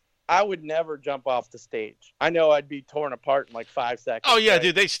States, I would never jump off the stage. I know I'd be torn apart in like 5 seconds. Oh yeah, right?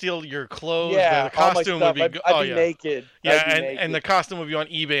 Dude, they steal your clothes. Yeah, the costume would be. I'd be naked. Yeah, and the costume would be on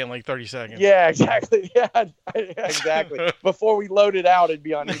eBay in like 30 seconds. Yeah, exactly. Yeah, exactly. Before we load it out, it'd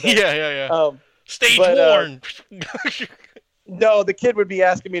be on eBay. Yeah. Stage worn. No, the kid would be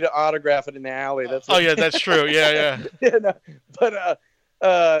asking me to autograph it in the alley. That's that's true. Yeah. No, but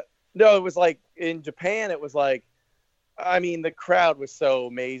no, it was like in Japan. It was like, I mean, the crowd was so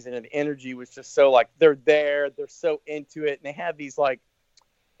amazing, and the energy was just so like they're so into it, and they had these like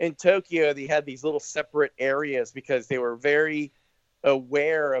in Tokyo, they had these little separate areas because they were very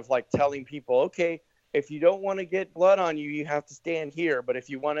aware of like telling people, okay, if you don't want to get blood on you, you have to stand here, but if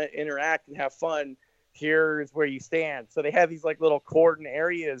you want to interact and have fun, here's where you stand. So they have these like little cordon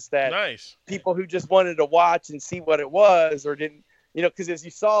areas that people who just wanted to watch and see what it was or didn't, you know, because as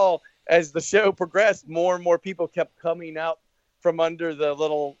you saw, as the show progressed, more and more people kept coming out from under the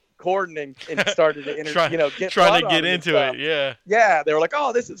little cordon and started to trying to get into it. Yeah. They were like,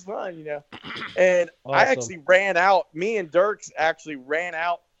 oh, this is fun, you know. And awesome. I actually ran out. Me and Dirks actually ran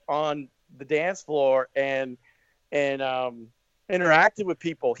out on the dance floor and interacted with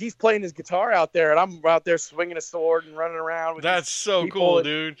people. He's playing his guitar out there, and I'm out there swinging a sword and running around with That's so cool,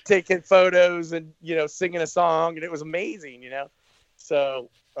 dude. Taking photos and, you know, singing a song, and it was amazing, you know. So,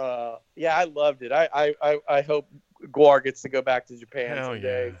 I loved it. I hope Guar gets to go back to Japan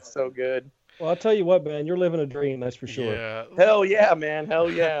someday. Yeah. It's so good. Well, I'll tell you what, man, you're living a dream, that's for sure. Yeah. Hell yeah, man. Hell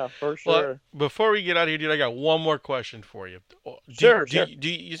yeah, for sure. Well, before we get out of here, dude, I got one more question for you. Sure. Do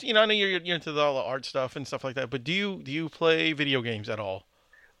you know, I know you're into all the art stuff and stuff like that, but do you play video games at all?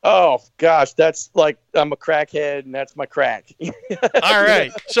 Oh gosh, that's like I'm a crackhead, and that's my crack. All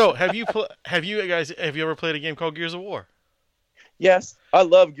right. So have you ever played a game called Gears of War? Yes, I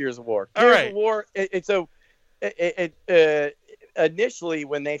love Gears of War. Gears of War. Initially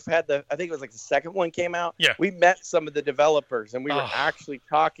when they've had I think it was like the second one came out. Yeah. We met some of the developers, and we were actually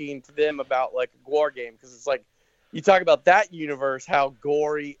talking to them about like a Gore game, because it's like you talk about that universe, how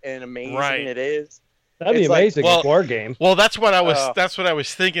gory and amazing it is. That'd be amazing, a Gore game. Well, that's what I was. That's what I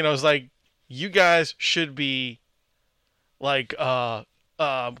was thinking. I was like, you guys should be like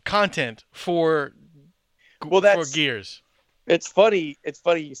content for Gears. It's funny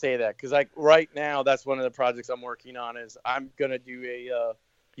you say that, because like right now, that's one of the projects I'm working on. Is I'm gonna do a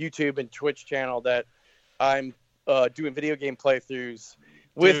YouTube and Twitch channel that I'm doing video game playthroughs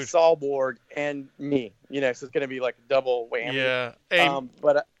with Solborg and me. You know, so it's gonna be like a double whammy. Yeah. Hey.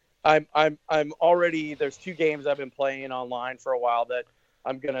 But I'm already, there's 2 games I've been playing online for a while that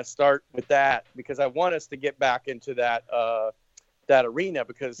I'm gonna start with that, because I want us to get back into that arena,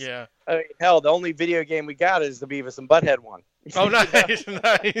 because I mean, hell, the only video game we got is the Beavis and Butthead one. Oh, nice.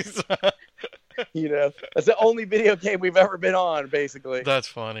 Nice. You know, that's the only video game we've ever been on, basically. That's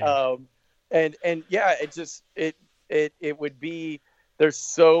funny. And yeah, it would be, there's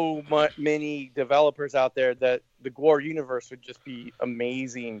so many developers out there that the Gore universe would just be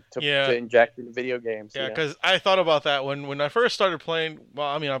amazing to inject in video games. Yeah, because I thought about that when I first started playing. Well,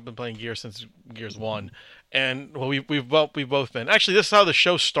 I mean, I've been playing Gears since Gears 1. And well, we've both been. Actually, this is how the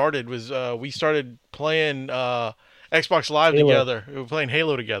show started. Was we started playing Xbox Live together. We were playing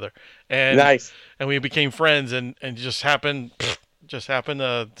Halo together, and and we became friends. And just happened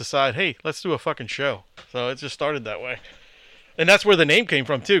to decide, hey, let's do a fucking show. So it just started that way. And that's where the name came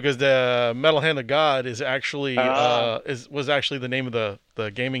from too, because the Metal Hand of God is actually was actually the name of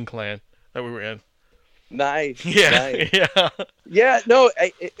the gaming clan that we were in. Nice. Yeah. Nice. Yeah. Yeah. No,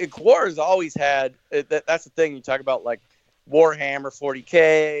 War has always had. That's the thing. You talk about like Warhammer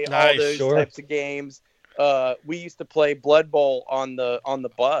 40K, all those types of games. We used to play Blood Bowl on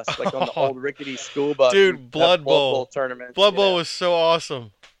the bus, like on the old rickety school bus. Dude, Blood Bowl tournament. Blood Bowl was so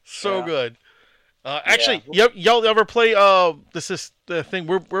awesome, so good. Actually, y'all ever play? This is the thing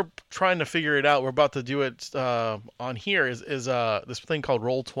we're trying to figure it out. We're about to do it on here. Is this thing called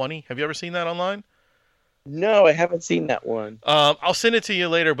Roll20? Have you ever seen that online? No, I haven't seen that one. I'll send it to you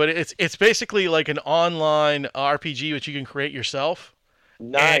later. But it's basically like an online RPG which you can create yourself.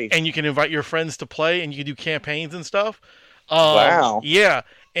 Nice. And you can invite your friends to play, and you can do campaigns and stuff. Wow. Yeah,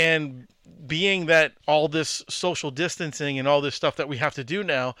 and being that all this social distancing and all this stuff that we have to do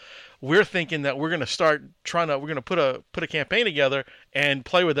now, we're thinking that we're going to start we're going to put a campaign together and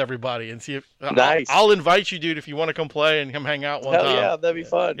play with everybody and see if nice. I'll invite you, dude, if you want to come play and come hang out one time. Yeah, that'd be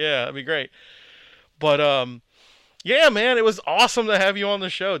fun. Yeah, that'd be great. But yeah, man, it was awesome to have you on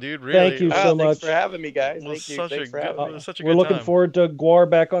the show, dude. Really. Thank you so much. Thanks for having me, guys. Thanks for having me. Such a We're good looking time. forward to Guar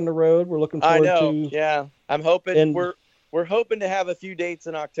back on the road. We're looking forward to. Yeah, I'm hoping we're hoping to have a few dates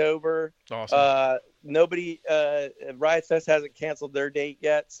in October. Awesome. Nobody, Riot Fest hasn't canceled their date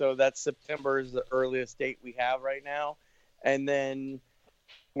yet, so that's September is the earliest date we have right now, and then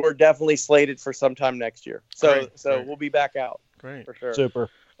we're definitely slated for sometime next year. So Great. We'll be back out. Great. For sure. Super.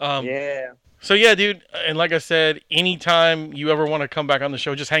 Yeah. So yeah, dude, and like I said, anytime you ever want to come back on the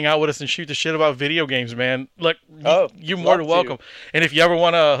show, just hang out with us and shoot the shit about video games, man. Look, you're more than welcome. And if you ever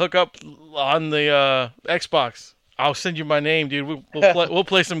want to hook up on the Xbox, I'll send you my name, dude. We'll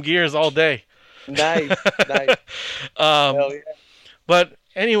play some Gears all day. Nice. Hell yeah. But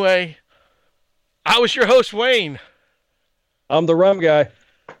anyway, I was your host, Wayne. I'm the rum guy.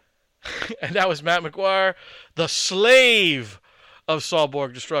 And that was Matt Maguire, the slave of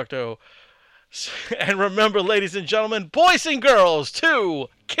Sawborg Destructo. And remember, ladies and gentlemen, boys and girls, to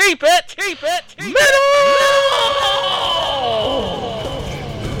keep it metal!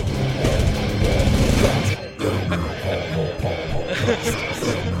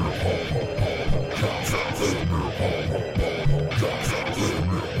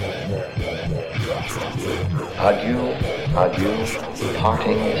 Adieu,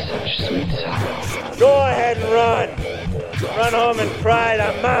 parting is such sweet sorrow. Go ahead and run. Run home and cry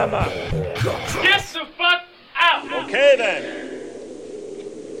to mama. Get the fuck out! Okay then.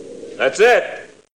 That's it.